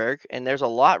Fitchburg, and there's a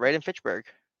lot right in Fitchburg.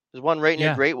 There's one right near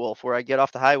Yeah. Great Wolf where I get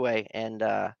off the highway, and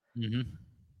Hmm.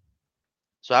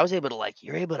 so I was able to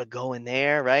you're able to go in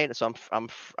there, right? So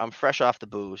I'm fresh off the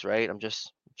booze, right? I'm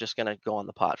just gonna go on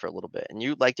the pot for a little bit, and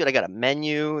dude, I got a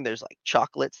menu. And there's like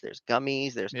chocolates, there's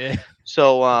gummies, there's Yeah.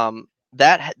 so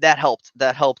that helped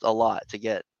a lot to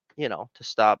get to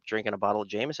stop drinking a bottle of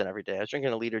Jameson every day. I was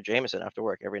drinking a liter of Jameson after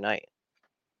work every night,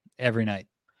 Every night,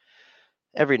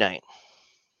 every night.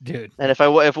 dude. And if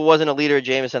it wasn't a liter of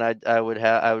Jameson, I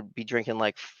would be drinking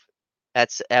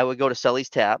I would go to Sully's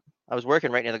Tap. I was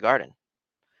working right near the garden.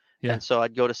 Yeah. And so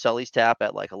I'd go to Sully's Tap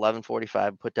at like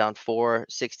 11:45, put down 4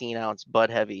 16-ounce Bud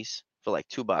Heavies for like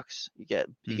 $2. You get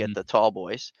Hmm. the tall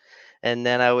boys. And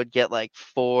then I would get like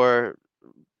 4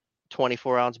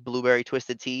 24-ounce blueberry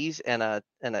twisted teas and a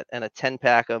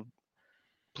 10-pack of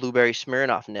blueberry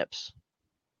Smirnoff nips.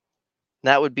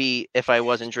 That would be if I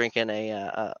wasn't drinking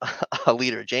a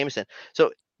liter of Jameson.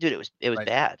 So, dude, it was Right.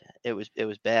 bad. It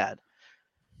was bad.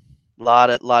 Lot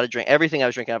of drink. Everything I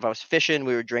was drinking. If I was fishing,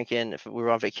 we were drinking. If we were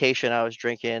on vacation, I was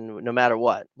drinking. No matter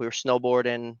what, we were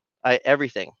snowboarding.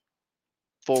 Everything.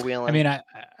 Four I wheeling. mean, I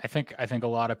think a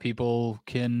lot of people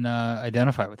can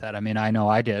identify with that. I mean, I know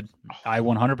I did. I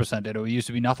 100% did. It used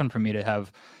to be nothing for me to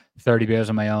have 30 beers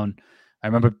on my own. I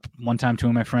remember one time two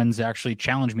of my friends actually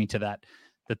challenged me to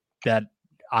that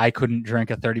I couldn't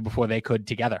drink a 30 before they could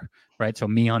together, right? So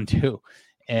me on two.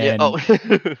 Yeah. Oh,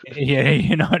 And yeah,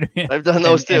 you know what I mean? I've done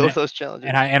those too. Those challenges.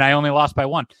 And I only lost by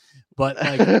one. But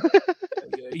like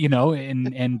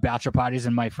in bachelor parties,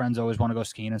 and my friends always want to go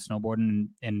skiing and snowboarding,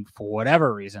 and for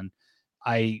whatever reason,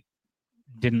 I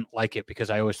didn't like it because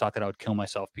I always thought that I would kill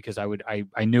myself because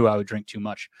I knew I would drink too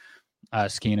much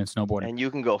skiing and snowboarding. And you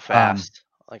can go fast.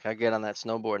 Like I get on that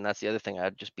snowboard, and that's the other thing.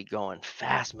 I'd just be going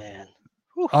fast, man.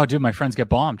 Whew. Oh, dude, my friends get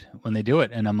bombed when they do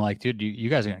it, and I'm like, dude, you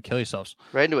guys are gonna kill yourselves.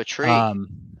 Right into a tree.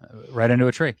 Right into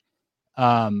a tree.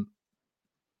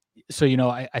 So,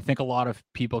 I think a lot of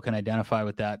people can identify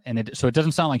with that. And so it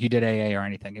doesn't sound like you did AA or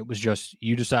anything. It was just,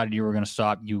 you decided you were going to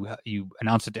stop. You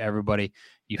announced it to everybody.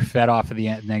 You fed off of the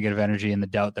negative energy and the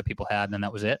doubt that people had. And then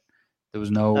that was it. There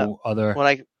was no other.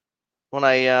 When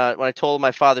I told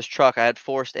my father's truck, I had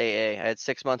forced AA. I had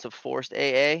 6 months of forced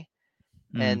AA,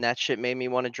 and that shit made me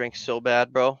want to drink so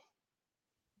bad, bro.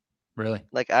 Really?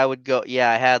 Like I would go,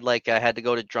 I had to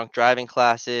go to drunk driving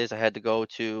classes. I had to go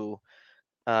to,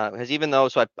 because even though,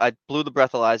 so I blew the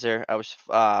breathalyzer. I was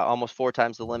almost 4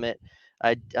 times the limit.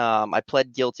 I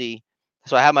pled guilty.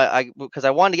 So because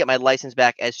I wanted to get my license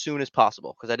back as soon as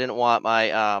possible, because I didn't want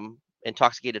my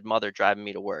intoxicated mother driving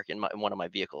me to work in one of my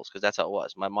vehicles, because that's how it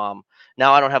was. My mom,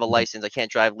 now I don't have a license. I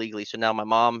can't drive legally. So now my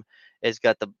mom has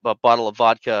got a bottle of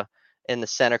vodka in the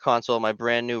center console of my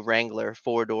brand new Wrangler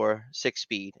 4-door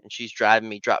 6-speed, and she's driving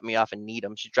me, drop me off in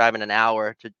Needham. She's driving an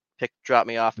hour to drop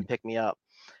me off and pick me up.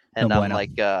 And No I'm bueno.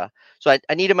 like, so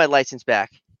I needed my license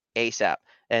back ASAP.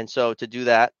 And so to do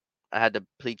that, I had to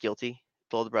plead guilty,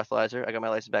 blow the breathalyzer. I got my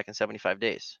license back in 75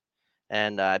 days.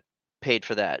 And I paid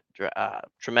for that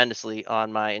tremendously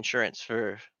on my insurance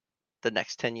for the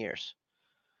next 10 years.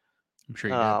 I'm sure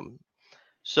you did.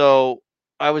 So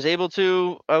I was able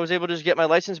to just get my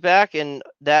license back, and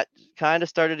that kind of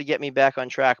started to get me back on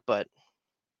track. But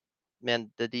man,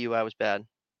 the DUI was bad. I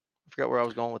forgot where I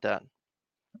was going with that.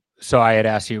 So I had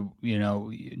asked you,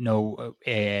 no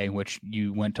AA, which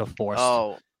you went to forced.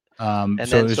 Oh. And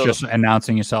so it was just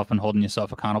announcing yourself and holding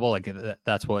yourself accountable. Like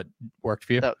that's what worked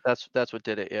for you. That's what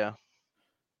did it. Yeah.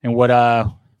 And what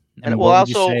and well,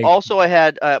 also I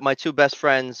had my 2 best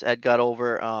friends had got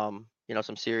over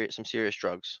some serious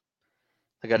drugs.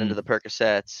 I got into the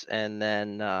Percocets, and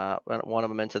then one of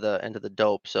them into the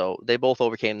dope. So they both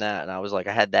overcame that, and I was like,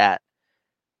 I had that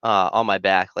on my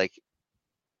back. Like,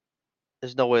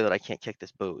 there's no way that I can't kick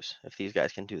this booze if these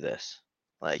guys can do this.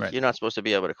 Like, You're not supposed to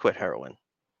be able to quit heroin.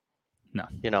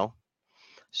 No.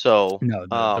 So no,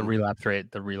 the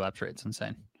relapse rate's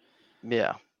insane.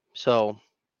 Yeah. So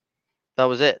that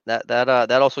was it. That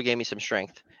also gave me some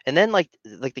strength. And then like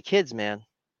the kids, man,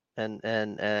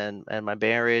 and my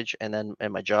marriage, and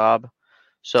my job.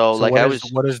 So like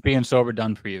what has being sober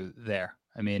done for you there?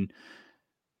 I mean,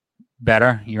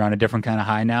 better. You're on a different kind of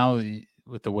high now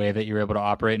with the way that you're able to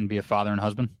operate and be a father and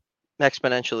husband.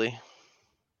 Exponentially.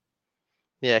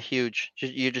 Yeah, huge.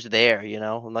 You're just there,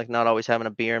 I'm like not always having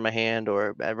a beer in my hand,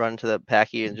 or I run to the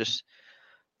packy and just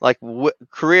like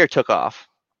career took off.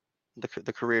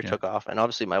 The career took off, and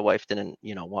obviously my wife didn't,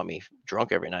 want me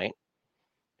drunk every night.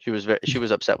 She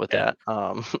was upset with that.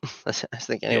 I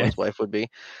think anyone's wife would be.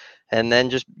 And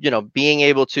then just, being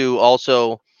able to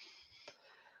also,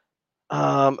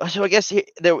 so I guess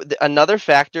another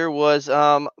factor was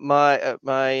I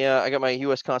got my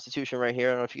U.S. Constitution right here.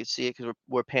 I don't know if you can see it because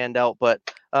we're panned out, but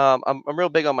I'm real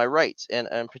big on my rights, and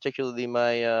particularly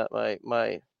my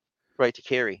right to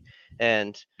carry.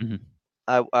 And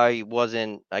I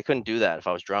couldn't do that if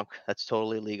I was drunk. That's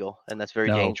totally illegal, and that's very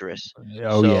dangerous.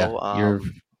 Oh, so,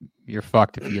 you're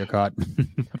fucked if you get caught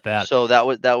with that. So that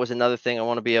was another thing. I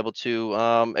want to be able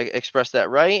to express that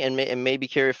right, and maybe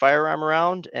carry a firearm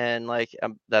around, and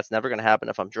that's never going to happen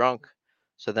if I'm drunk.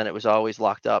 So then it was always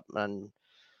locked up, and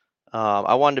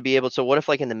I wanted to be able to. What if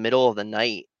like in the middle of the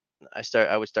night,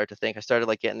 I would start to think. I started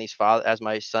like getting these as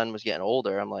my son was getting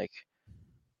older. I'm like,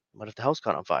 what if the house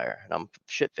caught on fire and I'm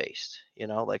shit faced?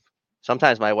 Like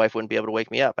sometimes my wife wouldn't be able to wake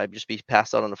me up. I'd just be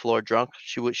passed out on the floor drunk.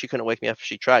 She couldn't wake me up if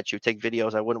she tried. She would take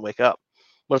videos. I wouldn't wake up.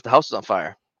 What if the house is on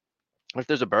fire? What if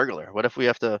there's a burglar? What if we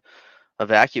have to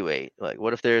evacuate? Like,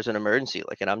 what if there's an emergency?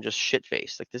 Like, and I'm just shit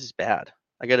faced. Like, this is bad.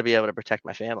 I got to be able to protect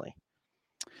my family.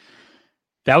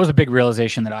 That was a big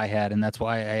realization that I had, and that's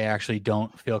why I actually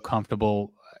don't feel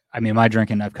comfortable. I mean, my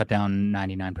drinking, I've cut down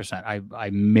 99%. I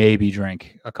maybe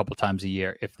drink a couple times a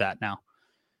year, if that now.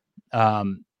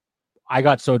 I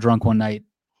got so drunk one night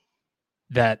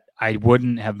that I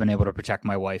wouldn't have been able to protect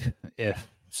my wife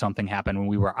if something happened when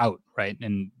we were out, right?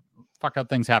 And fucked up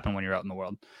things happen when you're out in the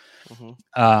world.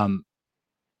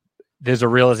 There's a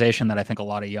realization that I think a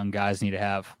lot of young guys need to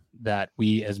have, that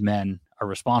we as men are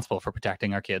responsible for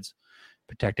protecting our kids,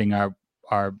 protecting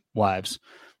our wives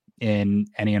in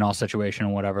any and all situation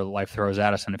and whatever life throws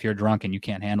at us. And if you're drunk and you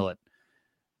can't handle it,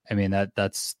 I mean,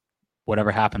 that's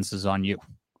whatever happens is on you.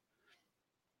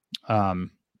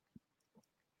 And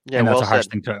that's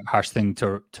a harsh thing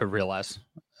to realize.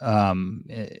 And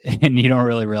you don't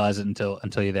really realize it until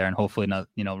you're there, and hopefully not,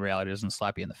 reality doesn't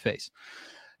slap you in the face.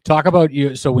 Talk about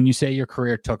you. So when you say your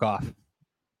career took off,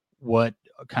 what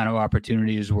kind of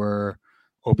opportunities were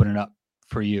opening up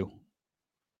for you?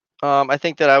 I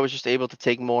think that I was just able to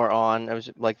take more on. I was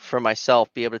like for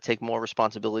myself, be able to take more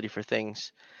responsibility for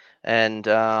things. And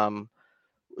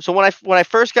so when I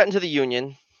first got into the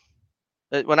union,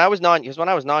 when I was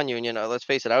non-union, let's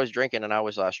face it, I was drinking and I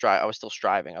was I was still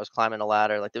striving. I was climbing a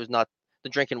ladder. Like there was not the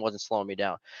drinking wasn't slowing me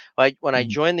down. But when I Mhm.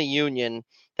 joined the union,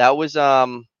 that was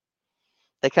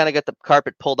they kind of got the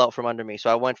carpet pulled out from under me. So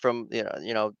I went from the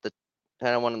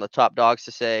kind of one of the top dogs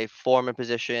to say foreman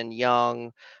position,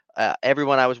 young.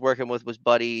 Everyone I was working with was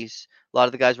buddies. A lot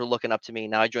of the guys were looking up to me.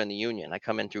 Now I joined the union. I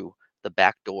come in through the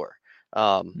back door.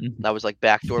 Mhm. I was like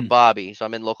backdoor Bobby. So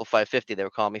I'm in local 550. They were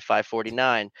calling me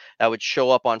 549. I would show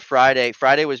up on Friday.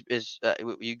 Friday was is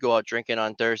you go out drinking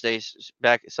on Thursdays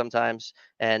back sometimes,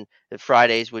 and the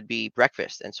Fridays would be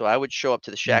breakfast. And so I would show up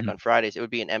to the shack Mhm. on Fridays. It would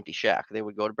be an empty shack. They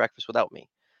would go to breakfast without me.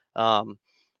 Um,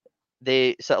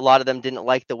 so a lot of them didn't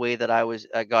like the way that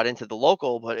I got into the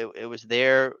local, but it was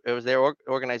their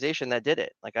organization that did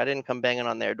it. Like I didn't come banging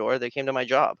on their door; they came to my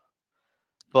job.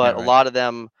 Yeah, But a right. lot of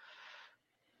them,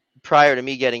 prior to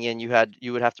me getting in, you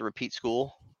would have to repeat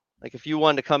school. Like if you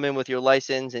wanted to come in with your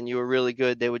license and you were really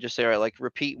good, they would just say, all right, like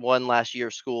repeat one last year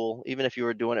of school, even if you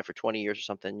were doing it for 20 years or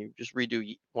something. You just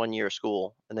redo 1 year of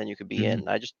school, and then you could be Mhm. in.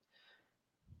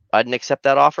 I didn't accept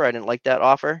that offer. I didn't like that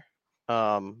offer.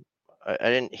 I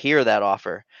didn't hear that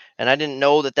offer, and I didn't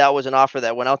know that that was an offer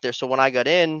that went out there. So when I got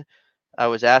in, I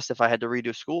was asked if I had to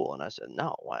redo school, and I said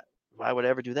no. Why? Why would I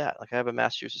ever do that? Like I have a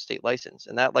Massachusetts state license,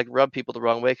 and that like rubbed people the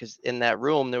wrong way because in that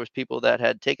room there was people that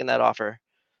had taken that offer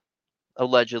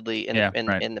allegedly in the Yeah,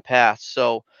 right. in the past.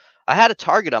 So I had a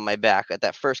target on my back at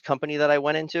that first company that I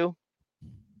went into,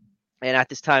 and at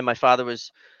this time my father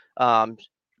was um,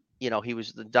 he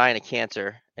was dying of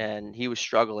cancer and he was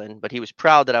struggling, but he was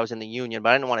proud that I was in the union. But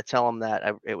I didn't want to tell him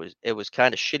that it was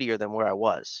kind of shittier than where I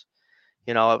was.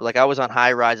 Like I was on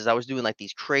high rises. I was doing like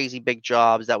these crazy big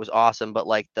jobs. That was awesome, but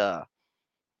like the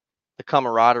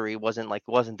camaraderie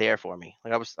wasn't there for me.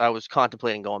 Like I was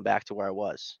contemplating going back to where I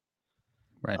was.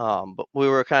 Right. But we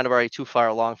were kind of already too far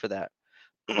along for that.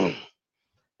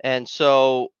 And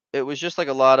so it was just like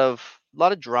a lot of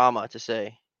drama to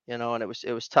say, and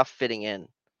it was tough fitting in.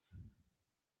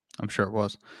 I'm sure it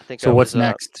was. I think So I what's was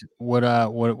next? What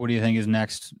do you think is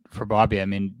next for Bobby? I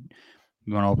mean,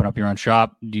 you want to open up your own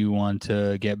shop? Do you want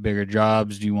to get bigger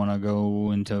jobs? Do you want to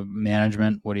go into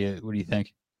management? What do you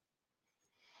think?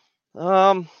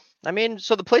 Um, I mean,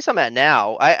 so the place I'm at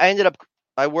now,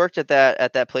 I worked at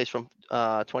that place from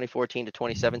 2014 to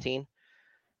 2017,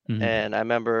 Mhm. and I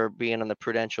remember being on the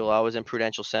Prudential. I was in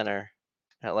Prudential Center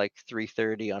at like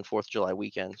 3:30 on 4th of July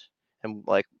weekend, and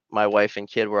like my wife and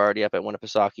kid were already up at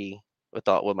Winnipesaukee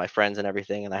with my friends and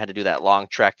everything, and I had to do that long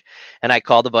trek. And I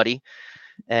called a buddy,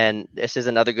 and this is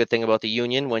another good thing about the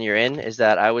union when you're in is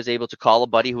that I was able to call a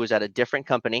buddy who was at a different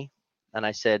company, and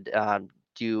I said,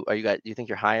 do you think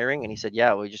you're hiring? And he said,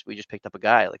 yeah, we just picked up a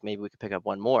guy. Like maybe we could pick up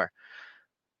one more.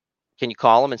 Can you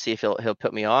call him and see if he'll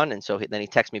put me on? And so then he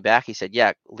texted me back. He said,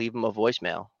 yeah, leave him a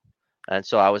voicemail. And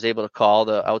so I was able to call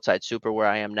the outside super where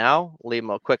I am now, leave him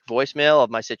a quick voicemail of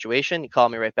my situation. He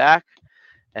called me right back,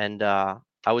 and I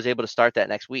was able to start that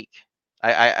next week.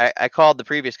 I called the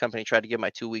previous company, tried to give my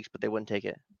 2 weeks, but they wouldn't take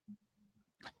it.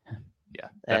 Yeah,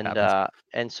 that and happens. uh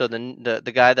and so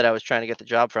the guy that I was trying to get the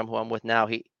job from, who I'm with now,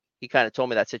 he kind of told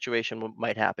me that situation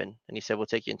might happen, and he said we'll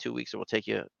take you in 2 weeks or we'll take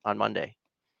you on Monday.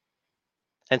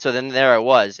 And so then there I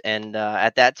was, and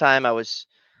at that time I was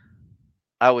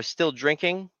still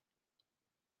drinking,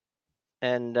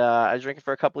 and I was drinking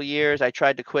for a couple of years. I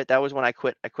tried to quit. That was when I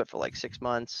quit for like 6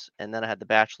 months, and then I had the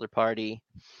bachelor party.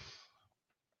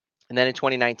 And then in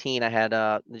 2019 I had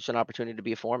just an opportunity to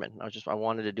be a foreman. I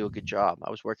wanted to do a good job.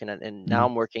 I was working and now Mhm.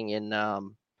 I'm working in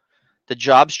the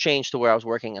jobs changed to where I was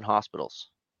working in hospitals,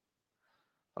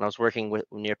 when I was working with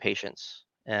near patients.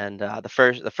 And the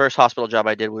first hospital job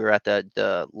I did, we were at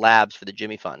the labs for the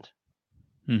Jimmy Fund,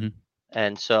 Mhm.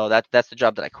 and so that's the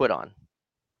job that I quit on.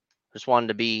 I wanted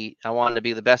to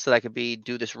be the best that I could be,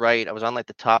 do this right. I was on like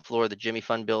the top floor of the Jimmy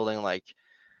Fund building. Like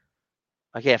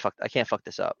I can't fuck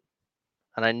this up.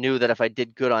 And I knew that if I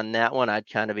did good on that one, I'd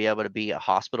kind of be able to be a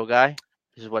hospital guy.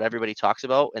 This is what everybody talks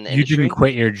about in the You didn't industry.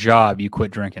 quit your job. You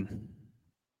quit drinking.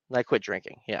 And I quit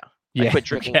drinking. Yeah, I Yeah. quit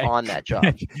drinking Okay. on that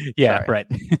job. Yeah. Sorry. Right.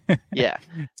 Yeah.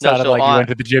 No, Sounded so like you on went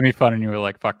to the Jimmy Fun and you were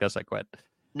like, "Fuck this, I quit."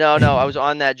 no, I was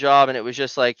on that job, and it was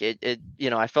just like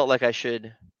I felt like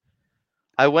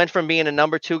I went from being a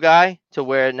number two guy to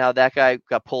where now that guy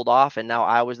got pulled off, and now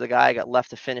I was the guy. I got left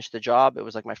to finish the job. It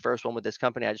was like my first one with this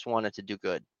company. I just wanted to do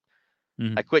good.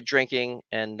 I Mhm. quit drinking,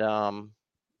 and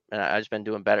I just been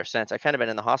doing better since. I kind of been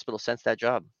in the hospital since that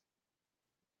job.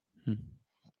 Mhm.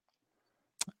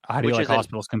 How do you which like isn't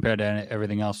hospitals compared to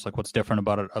everything else? Like, what's different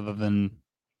about it other than,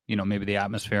 maybe the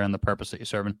atmosphere and the purpose that you're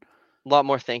serving? a lot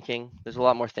more thinking. There's a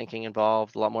lot more thinking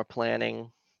involved, a lot more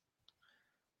planning.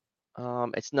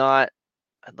 It's not.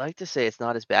 I'd like to say it's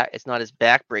not as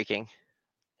backbreaking.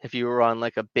 If you were on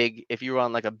like a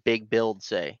big build,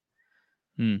 say.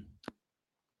 Hmm.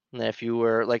 And if you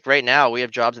were like right now, we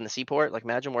have jobs in the seaport. Like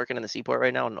imagine working in the seaport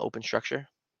right now in an open structure.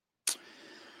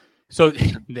 So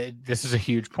this is a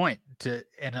huge point.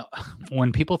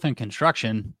 When people think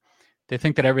construction, they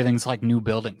think that everything's like new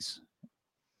buildings.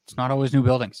 It's not always new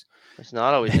buildings. It's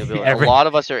not always new building. A lot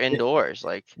of us are indoors,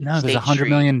 like No, there's State 100 Street.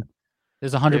 million.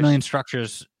 There's 100 million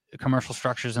structures, commercial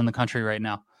structures in the country right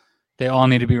now. They all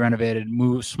need to be renovated.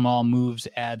 Small moves,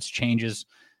 adds, changes.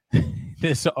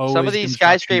 There's always Some of these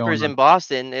construction going skyscrapers on. in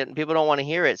Boston, and people don't want to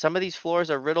hear it. Some of these floors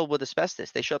are riddled with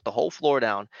asbestos. They shut the whole floor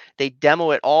down. They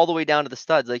demo it all the way down to the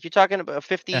studs. Like you're talking about a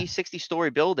 50, Yeah. 60-story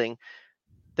building.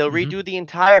 They'll Mhm. redo the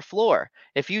entire floor.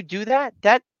 If you do that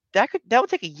would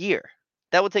take a year.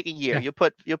 That would take a year. Yeah.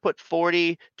 You'll put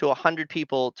 40 to 100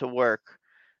 people to work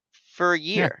for a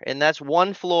Yeah. year, and that's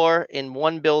one floor in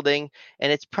one building,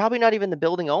 and it's probably not even the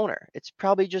building owner. It's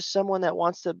probably just someone that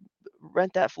wants to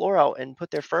rent that floor out and put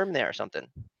their firm there or something.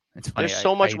 It's funny. There's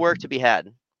so much work to be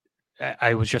had.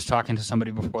 I was just talking to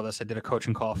somebody before this. I did a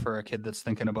coaching call for a kid that's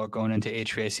thinking about going into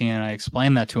HVAC, and I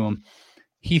explained that to him.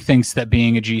 He thinks that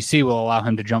being a GC will allow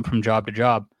him to jump from job to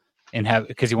job and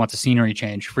because he wants a scenery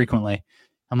change frequently.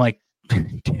 I'm like,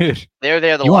 dude, they're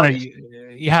there the longest.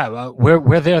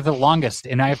 We're there the longest,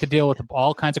 and I have to deal with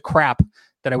all kinds of crap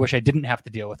that I wish I didn't have to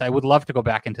deal with. I would love to go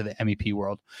back into the MEP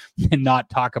world and not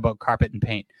talk about carpet and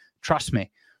paint. Trust me,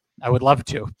 I would love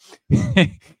to.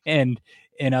 and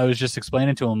I was just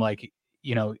explaining to him, like,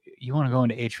 you want to go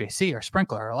into HVAC or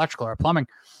sprinkler or electrical or plumbing.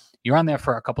 You're on there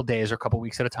for a couple days or a couple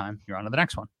weeks at a time. You're on to the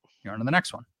next one. You're on to the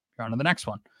next one. You're on to the next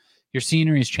one. Your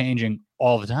scenery is changing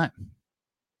all the time.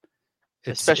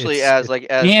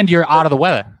 And you're out of the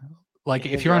weather. Like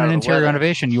if you're on an interior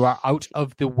renovation, you are out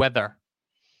of the weather.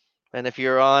 And if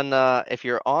you're on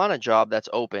a job that's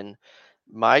open,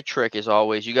 my trick is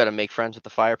always you got to make friends with the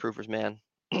fireproofers, man.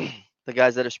 The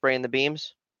guys that are spraying the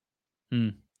beams.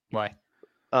 Why?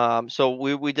 So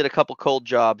we did a couple cold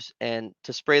jobs, and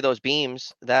to spray those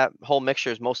beams, that whole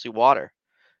mixture is mostly water.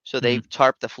 So they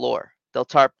tarp the floor. They'll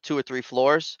tarp 2 or 3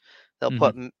 floors.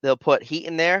 They'll put heat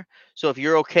in there. So if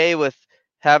you're okay with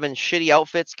having shitty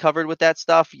outfits covered with that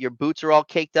stuff, your boots are all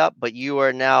caked up, but you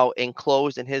are now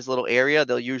enclosed in his little area,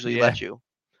 they'll usually let you.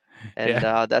 And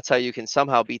that's how you can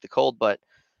somehow beat the cold. But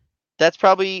that's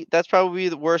probably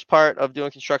the worst part of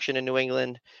doing construction in New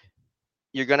England.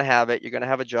 You're gonna have it. You're gonna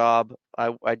have a job.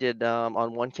 I did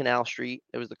on 1 Canal Street.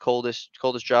 It was the coldest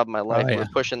job of my life. We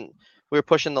were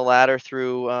pushing the ladder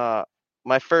through.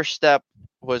 My first step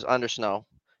was under snow.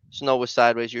 Snow was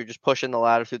sideways. You were just pushing the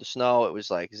ladder through the snow. It was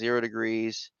like 0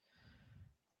 degrees,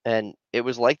 and it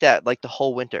was like that like the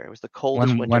whole winter. It was the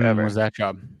coldest winter ever. When was that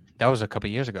job? That was a couple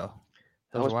of years ago.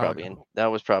 That was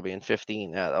probably in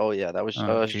 15. Yeah. Oh yeah. I was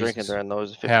drinking during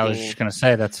those 15. Yeah, I was just gonna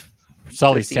say that's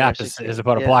Sully's Tap is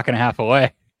about a block and a half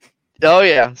away. Oh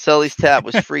yeah, Sully's Tap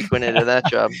was frequented in that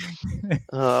job.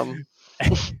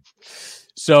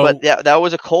 But yeah, that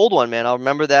was a cold one, man. I'll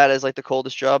remember that as like the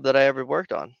coldest job that I ever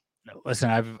worked on. Listen,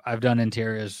 I've done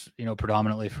interiors,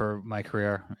 predominantly for my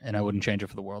career, and I wouldn't change it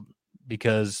for the world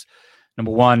because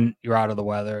number one, you're out of the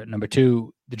weather. Number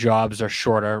two, the jobs are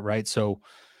shorter, right? So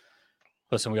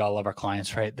listen, we all love our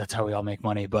clients, right? That's how we all make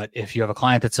money. But if you have a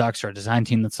client that sucks or a design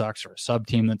team that sucks or a sub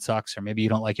team that sucks, or maybe you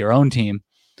don't like your own team,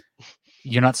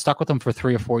 you're not stuck with them for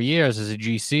 3 or 4 years as a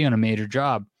GC on a major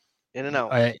job. In and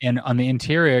out. And on the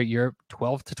interior, you're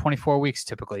 12 to 24 weeks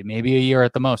typically, maybe a year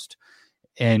at the most.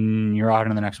 And you're out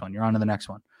on the next one. You're on to the next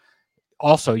one.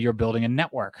 Also, you're building a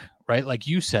network, right? Like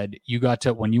you said,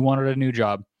 when you wanted a new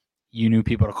job, you knew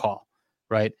people to call,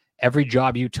 right? Every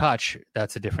job you touch,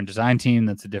 that's a different design team.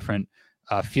 That's a different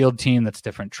field team. That's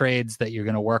different trades that you're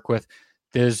going to work with.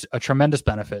 There's a tremendous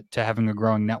benefit to having a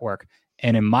growing network.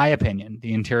 And in my opinion,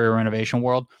 the interior renovation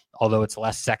world, although it's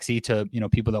less sexy to,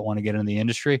 people that want to get into the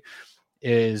industry,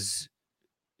 there's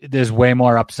way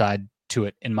more upside to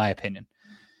it, in my opinion.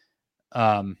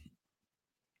 I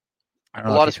don't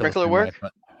know, a lot of sprinkler work,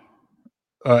 but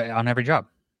on every job.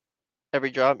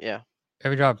 Every job, yeah.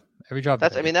 Every job.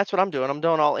 That's what I'm doing. I'm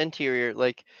doing all interior.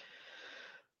 Like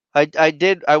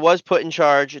I was put in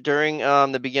charge during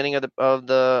the beginning of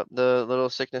the little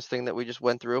sickness thing that we just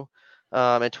went through.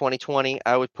 In 2020,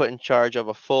 I was put in charge of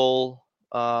a full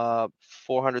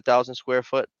 400,000 square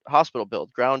foot hospital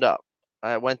build, ground up.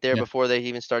 I went there before they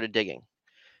even started digging,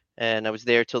 and I was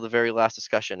there till the very last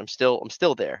discussion. I'm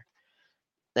still there.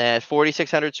 and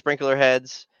 4,600 sprinkler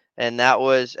heads, and that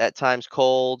was at times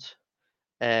cold.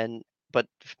 But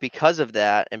because of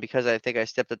that, and because I think I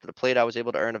stepped up to the plate, I was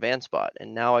able to earn a van spot.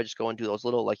 And now I just go and do those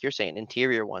little, like you're saying,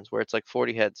 interior ones where it's like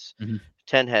 40 heads, Mhm.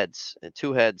 10 heads,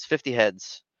 2 heads, 50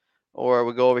 heads. Or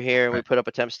we go over here and we Right. put up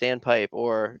a temp standpipe,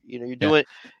 or Yeah. you're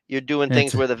doing It's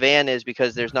things where the van is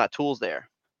because there's not tools there.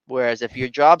 Whereas if your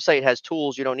job site has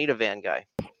tools, you don't need a van guy.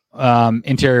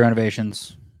 interior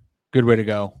renovations. Good way to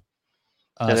go.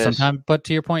 It is. Sometimes, but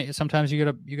to your point, sometimes you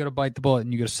gotta bite the bullet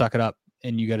and you gotta suck it up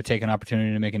and you gotta take an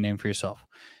opportunity to make a name for yourself.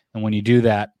 And when you do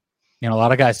that, a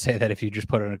lot of guys say that if you just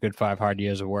put in a good 5 hard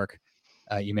years of work,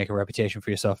 you make a reputation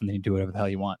for yourself and then you do whatever the hell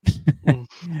you want.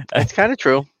 It's kind of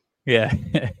true. Yeah.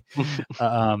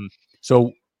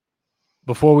 So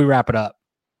before we wrap it up,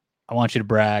 I want you to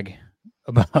brag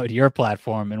about your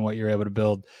platform and what you're able to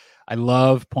build. I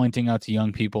love pointing out to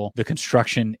young people the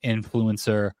construction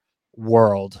influencer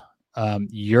world.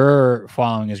 Your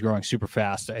following is growing super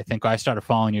fast. I think I started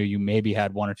following you. You maybe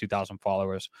had 1,000 or 2,000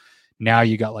 followers. Now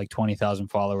you got like 20,000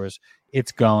 followers.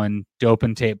 It's going. Dope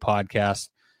and Tape podcast.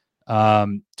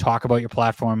 Talk about your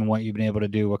platform and what you've been able to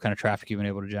do. What kind of traffic you've been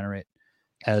able to generate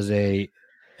as an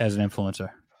influencer.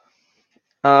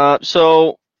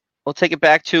 So we'll take it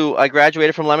back to I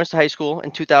graduated from Leominster High School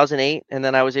in 2008, and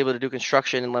then I was able to do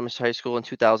construction in Leominster High School in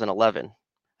 2011.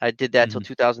 I did that till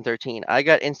 2013. I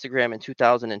got Instagram in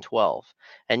 2012,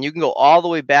 and you can go all the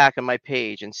way back on my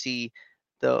page and see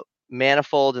the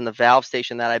manifold and the valve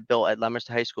station that I built at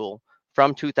Leominster High School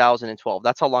from 2012.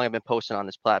 That's how long I've been posting on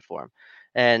this platform.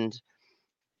 And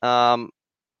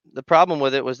the problem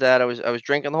with it was that I was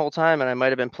drinking the whole time, and I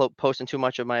might have been posting too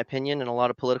much of my opinion and a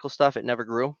lot of political stuff. It never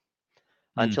grew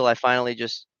until I finally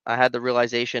I had the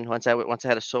realization once I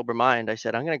had a sober mind. I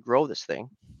said, I'm going to grow this thing.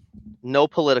 No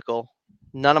political,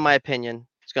 none of my opinion.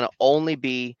 It's going to only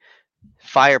be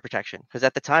fire protection, because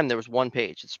at the time there was one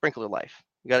page. It's Sprinkler Life.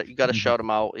 You got to shout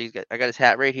him out. I got his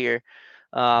hat right here.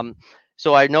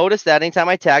 So I noticed that anytime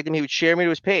I tagged him, he would share me to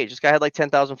his page. This guy had like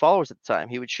 10,000 followers at the time.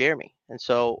 He would share me, and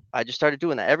so I just started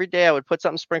doing that every day. I would put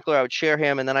something sprinkler. I would share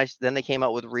him, and then they came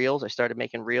out with reels. I started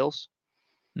making reels,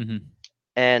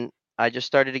 and I just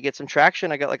started to get some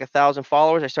traction. I got like 1,000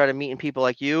 followers. I started meeting people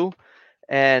like you.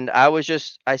 And I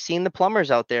seen the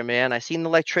plumbers out there, man. I seen the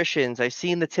electricians. I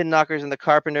seen the tin knockers and the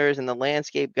carpenters and the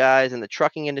landscape guys and the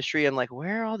trucking industry. I'm like,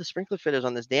 where are all the sprinkler fitters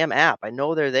on this damn app? I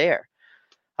know they're there.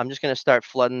 I'm just going to start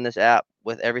flooding this app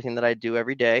with everything that I do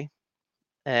every day.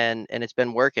 And it's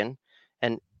been working.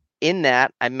 And in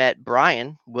that, I met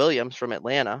Brian Williams from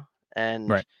Atlanta,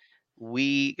 and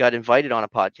we got invited on a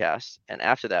podcast. And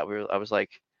after that,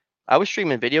 I was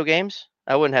streaming video games.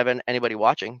 I wouldn't have anybody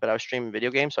watching, but I was streaming video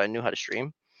games, so I knew how to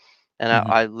stream. And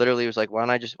I literally was like, why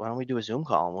don't we do a Zoom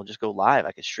call and we'll just go live?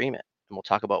 I could stream it and we'll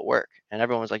talk about work. And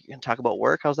everyone was like, you can talk about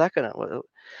work? How's that going to?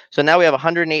 So now we have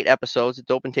 108 episodes of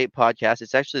Dope and Tape podcast.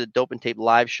 It's actually the Dope and Tape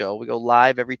live show. We go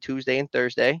live every Tuesday and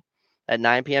Thursday at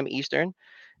 9 p.m. Eastern.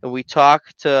 And we talk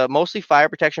to mostly fire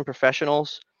protection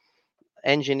professionals,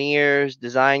 engineers,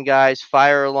 design guys,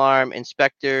 fire alarm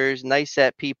inspectors,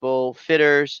 NICET people,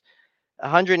 fitters.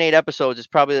 108 episodes is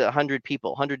probably 100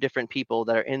 people, 100 different people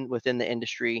that are within the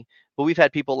industry. But we've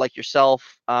had people like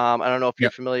yourself. I don't know if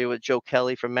you're familiar with Joe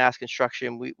Kelly from Mass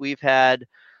Construction. We've had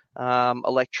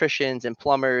electricians and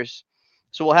plumbers.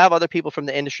 So we'll have other people from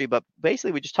the industry, but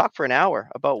basically we just talk for an hour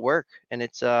about work, and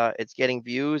it's getting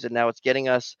views, and now it's getting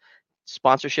us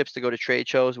sponsorships to go to trade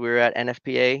shows. We were at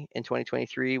NFPA in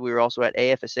 2023. We were also at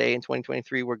AFSA in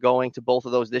 2023. We're going to both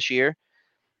of those this year.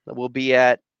 We'll be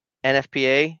at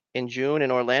NFPA in June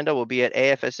in Orlando. We'll be at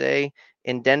AFSA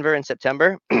in Denver in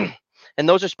September. And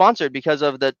those are sponsored because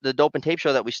of the Dope and Tape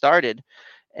show that we started.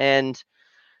 And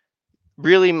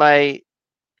really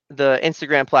the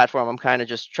Instagram platform, I'm kind of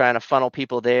just trying to funnel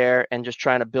people there and just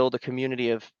trying to build a community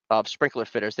of sprinkler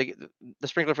fitters. The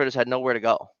sprinkler fitters had nowhere to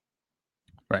go.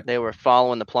 Right. They were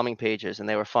following the plumbing pages and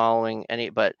they were following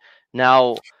but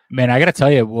now, man, I got to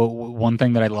tell you, one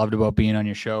thing that I loved about being on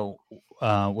your show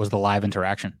was the live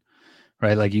interaction,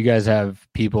 right? Like you guys have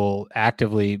people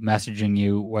actively messaging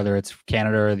you, whether it's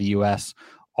Canada or the US,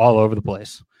 all over the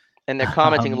place. And they're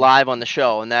commenting live on the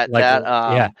show. And that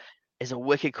is a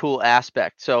wicked cool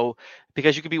aspect. So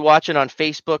because you could be watching on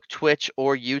Facebook, Twitch,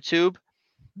 or YouTube,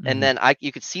 and then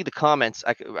you could see the comments,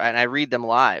 and I read them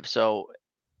live. So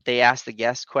they ask the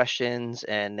guest questions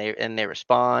and they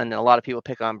respond. And a lot of people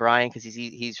pick on Brian because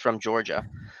he's from Georgia.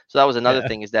 So that was another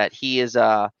thing, is that he is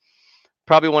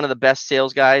probably one of the best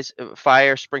sales guys,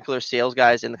 fire sprinkler sales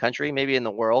guys in the country, maybe in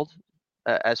the world,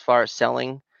 as far as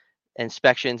selling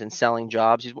inspections and selling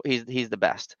jobs. He's the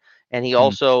best. And he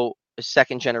also is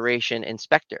second generation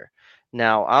inspector.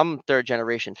 Now I'm third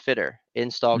generation fitter,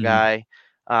 install Mhm. guy.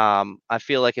 I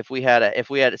feel like if we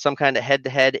had some kind of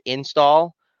head-to-head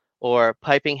install or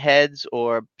piping heads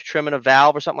or trimming a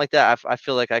valve or something like that, I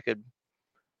feel like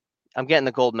I'm getting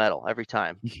the gold medal every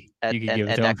time You could give it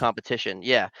at to that him. competition.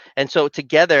 Yeah. And so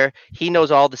together, he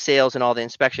knows all the sales and all the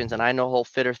inspections, and I know the whole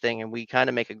fitter thing, and we kind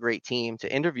of make a great team to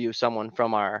interview someone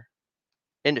from our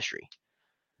industry.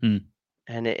 Hmm.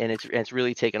 And it's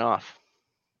really taken off.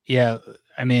 Yeah,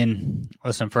 I mean,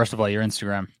 listen. First of all, your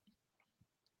Instagram.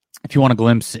 If you want a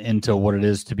glimpse into what it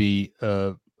is to be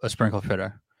a sprinkler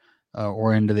fitter,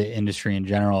 or into the industry in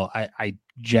general, I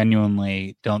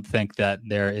genuinely don't think that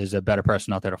there is a better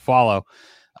person out there to follow.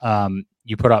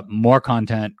 You put up more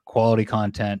content, quality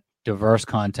content, diverse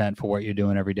content for what you're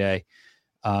doing every day.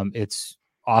 It's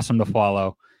awesome to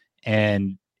follow.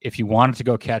 And if you wanted to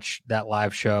go catch that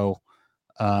live show,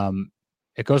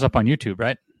 it goes up on YouTube,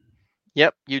 right?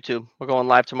 Yep, YouTube. We're going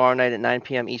live tomorrow night at 9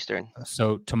 p.m. Eastern.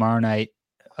 So tomorrow night,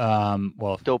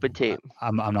 well, Dope and Tape.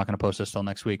 I'm not going to post this till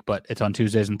next week, but it's on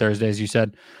Tuesdays and Thursdays. You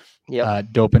said, Yep.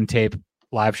 Dope and Tape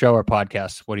live show or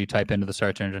podcast. What do you type into the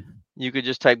search engine? You could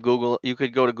just type Google. You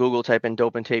could go to Google, type in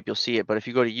Dope and Tape, you'll see it. But if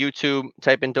you go to YouTube,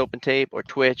 type in Dope and Tape or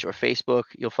Twitch or Facebook,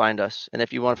 you'll find us. And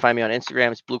if you want to find me on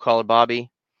Instagram, it's Blue Collar Bobby.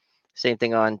 Same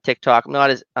thing on TikTok. I'm not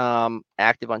as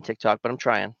active on TikTok, but I'm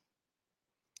trying.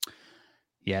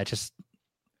 Yeah,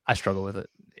 I struggle with it.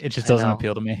 It just doesn't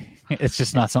appeal to me. It's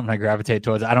just not something I gravitate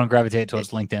towards. I don't gravitate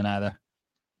towards LinkedIn either.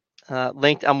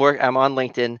 I'm on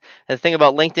LinkedIn. And the thing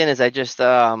about LinkedIn is I just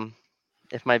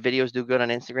if my videos do good on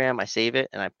Instagram, I save it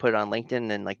and I put it on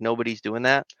LinkedIn, and like nobody's doing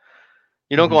that.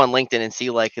 You don't go on LinkedIn and see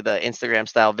like the Instagram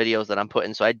style videos that I'm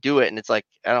putting. So I do it and it's like,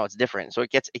 I don't know, it's different. So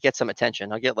it gets some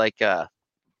attention. I'll get like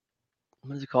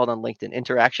what is it called on LinkedIn?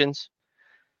 Interactions.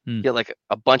 Get like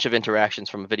a bunch of interactions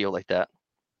from a video like that.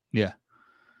 Yeah.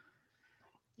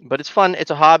 But it's fun.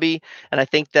 It's a hobby. And I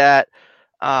think that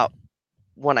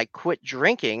when I quit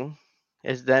drinking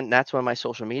that's when my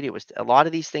social media was, a lot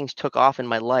of these things took off in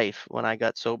my life when I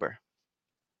got sober.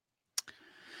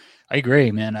 I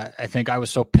agree, man. I think I was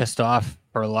so pissed off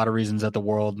for a lot of reasons at the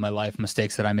world, my life,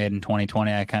 mistakes that I made in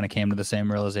 2020. I kind of came to the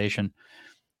same realization.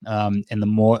 And the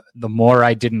more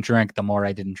I didn't drink, the more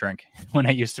I didn't drink. When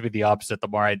it used to be the opposite,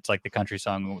 it's like the country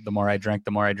song, the more I drink,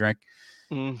 the more I drink.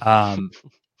 The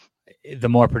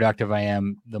more productive I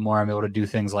am, the more I'm able to do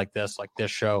things like this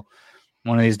show.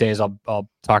 One of these days I'll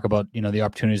talk about, the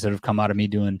opportunities that have come out of me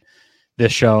doing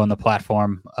this show and the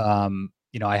platform.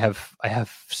 I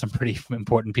have some pretty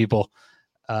important people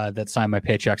that sign my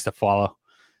paychecks to follow.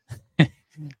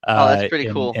 That's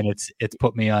pretty cool. And it's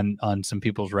put me on some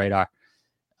people's radar.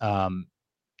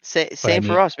 Same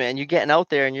for us, man. You're getting out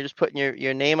there and you're just putting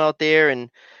your name out there,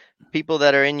 and people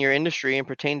that are in your industry and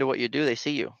pertain to what you do, they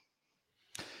see you.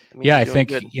 I think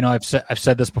good. I've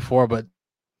said this before, but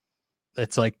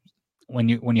it's like when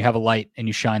you have a light and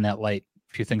you shine that light,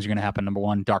 a few things are going to happen. Number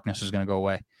one, darkness is going to go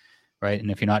away, right?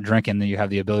 And if you're not drinking, then you have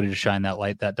the ability to shine that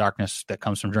light. That darkness that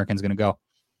comes from drinking is going to go.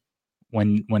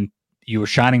 When you were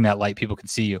shining that light, people can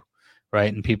see you,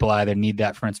 right? And people either need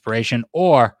that for inspiration,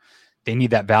 or they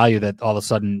need that value that all of a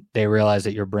sudden they realize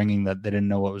that you're bringing that they didn't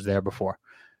know what was there before,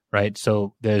 right?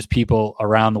 So there's people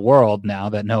around the world now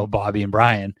that know Bobby and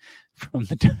Brian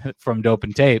from Dope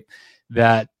and Tape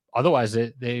that otherwise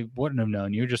they wouldn't have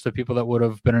known you. Just the people that would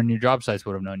have been on your job sites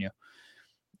would have known you.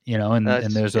 And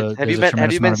there's a tremendous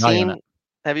amount of value in it.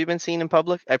 Have you been seen in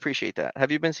public? I appreciate that.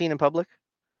 Have you been seen in public?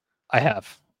 I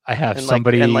have and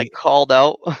somebody like called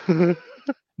out.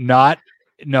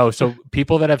 So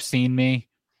people that have seen me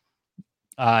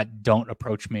don't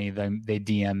approach me. They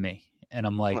DM me, and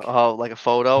I'm like, oh, like a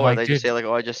photo, or they just say like,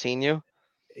 oh, I just seen you.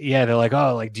 Yeah, they're like,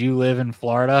 oh, like, do you live in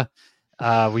Florida?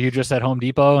 Were you just at Home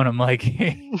Depot? And I'm like,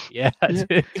 yeah,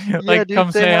 dude. Like, dude,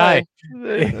 come say hi.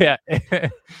 Yeah.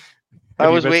 I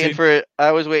was waiting for a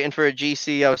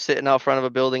GC. I was sitting out front of a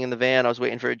building in the van. I was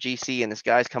waiting for a GC, and this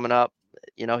guy's coming up.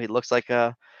 He looks like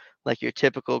your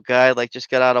typical guy, like just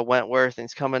got out of Wentworth, and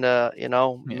he's coming to,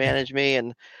 manage me.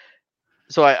 And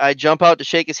so I jump out to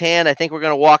shake his hand. I think we're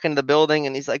going to walk into the building,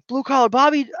 and he's like, Blue Collar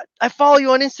Bobby, I follow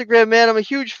you on Instagram, man. I'm a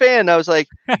huge fan. I was like,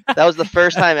 that was the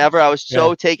first time ever. I was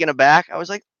so taken aback. I was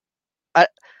like,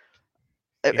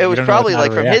 it was probably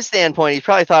like from his standpoint, he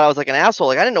probably thought I was like an asshole.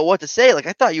 Like, I didn't know what to say. Like,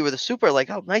 I thought you were the super, like,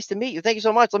 oh, nice to meet you. Thank you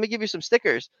so much. Let me give you some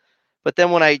stickers. But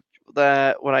then when I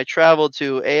traveled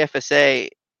to AFSA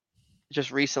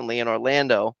just recently in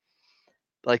Orlando,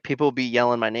 like, people will be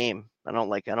yelling my name. I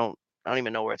don't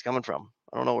even know where it's coming from.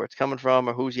 I don't know where it's coming from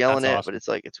or who's yelling it, but it's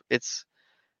like, it's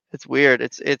weird.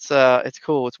 It's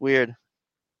cool. It's weird.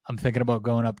 I'm thinking about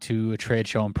going up to a trade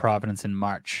show in Providence in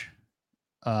March.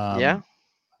 Yeah.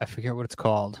 I forget what it's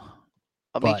called.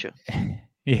 I'll meet you.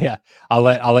 Yeah, I'll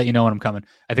let you know when I'm coming.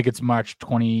 I think it's March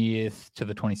 20th to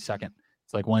the 22nd.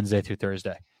 It's like Wednesday through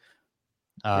Thursday.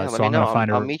 Yeah, So let me I'm know. gonna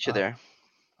find I'll meet you there.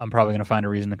 I'm probably gonna find a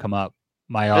reason to come up.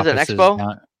 My Is it an office is expo?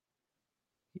 down.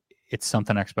 It's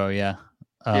something expo, yeah.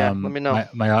 Yeah, let me know.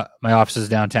 My office is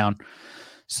downtown,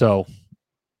 so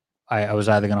I was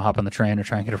either gonna hop on the train or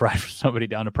try and get a ride from somebody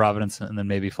down to Providence, and then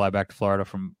maybe fly back to Florida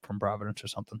from Providence or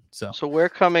something. So we're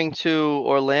coming to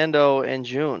Orlando in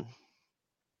June.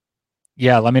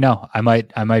 Yeah, let me know. I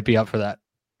might be up for that.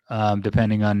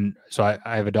 Depending on, so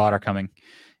I have a daughter coming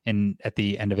in at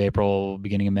the end of April,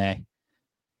 beginning of May,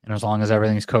 and as long as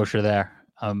everything's kosher there,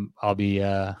 I'll be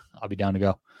down to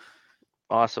go.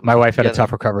 Awesome. My wife had a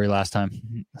tough recovery last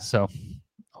time, so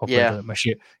hopefully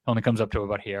she only comes up to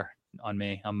about here on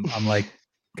me. I'm like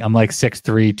 6'3",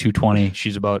 220.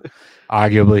 She's about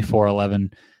arguably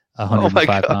 4'11",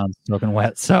 105 pounds, soaking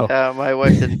wet. So my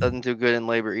wife doesn't do good in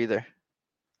labor either.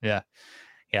 Yeah,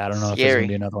 I don't know if there's gonna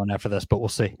be another one after this, but we'll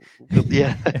see.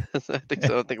 Yeah, I think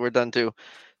so. I think we're done too.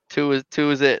 Two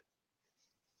is it.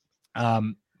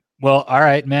 Well, all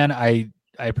right, man. I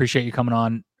appreciate you coming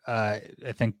on. I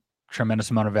think tremendous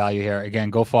amount of value here. Again,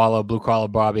 go follow Blue Collar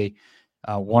Bobby,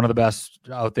 one of the best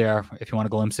out there. If you want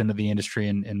to glimpse into the industry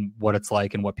and what it's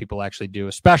like and what people actually do,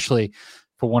 especially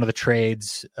for one of the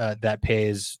trades that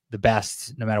pays the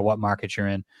best, no matter what market you're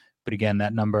in. But again,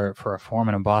 that number for a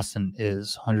foreman in Boston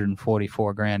is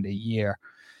 $144,000 a year.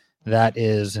 That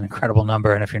is an incredible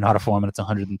number. And if you're not a foreman, it's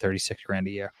 $136,000 a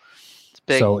year.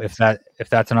 So if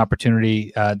that's an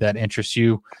opportunity that interests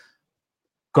you,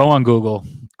 go on Google,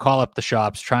 call up the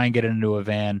shops, try and get it into a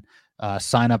van,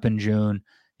 sign up in June.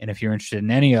 And if you're interested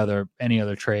in any other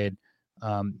trade,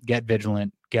 get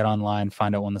vigilant, get online,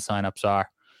 find out when the signups are.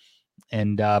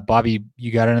 And Bobby,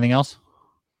 you got anything else?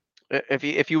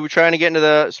 If you were trying to get into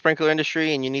the sprinkler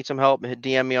industry and you need some help,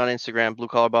 DM me on Instagram, Blue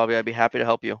Collar Bobby. I'd be happy to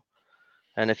help you.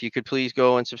 And if you could please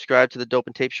go and subscribe to the Dope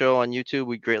and Tape Show on YouTube,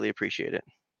 we'd greatly appreciate it.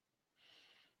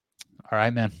 All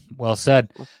right, man. Well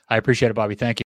said. I appreciate it, Bobby. Thank you.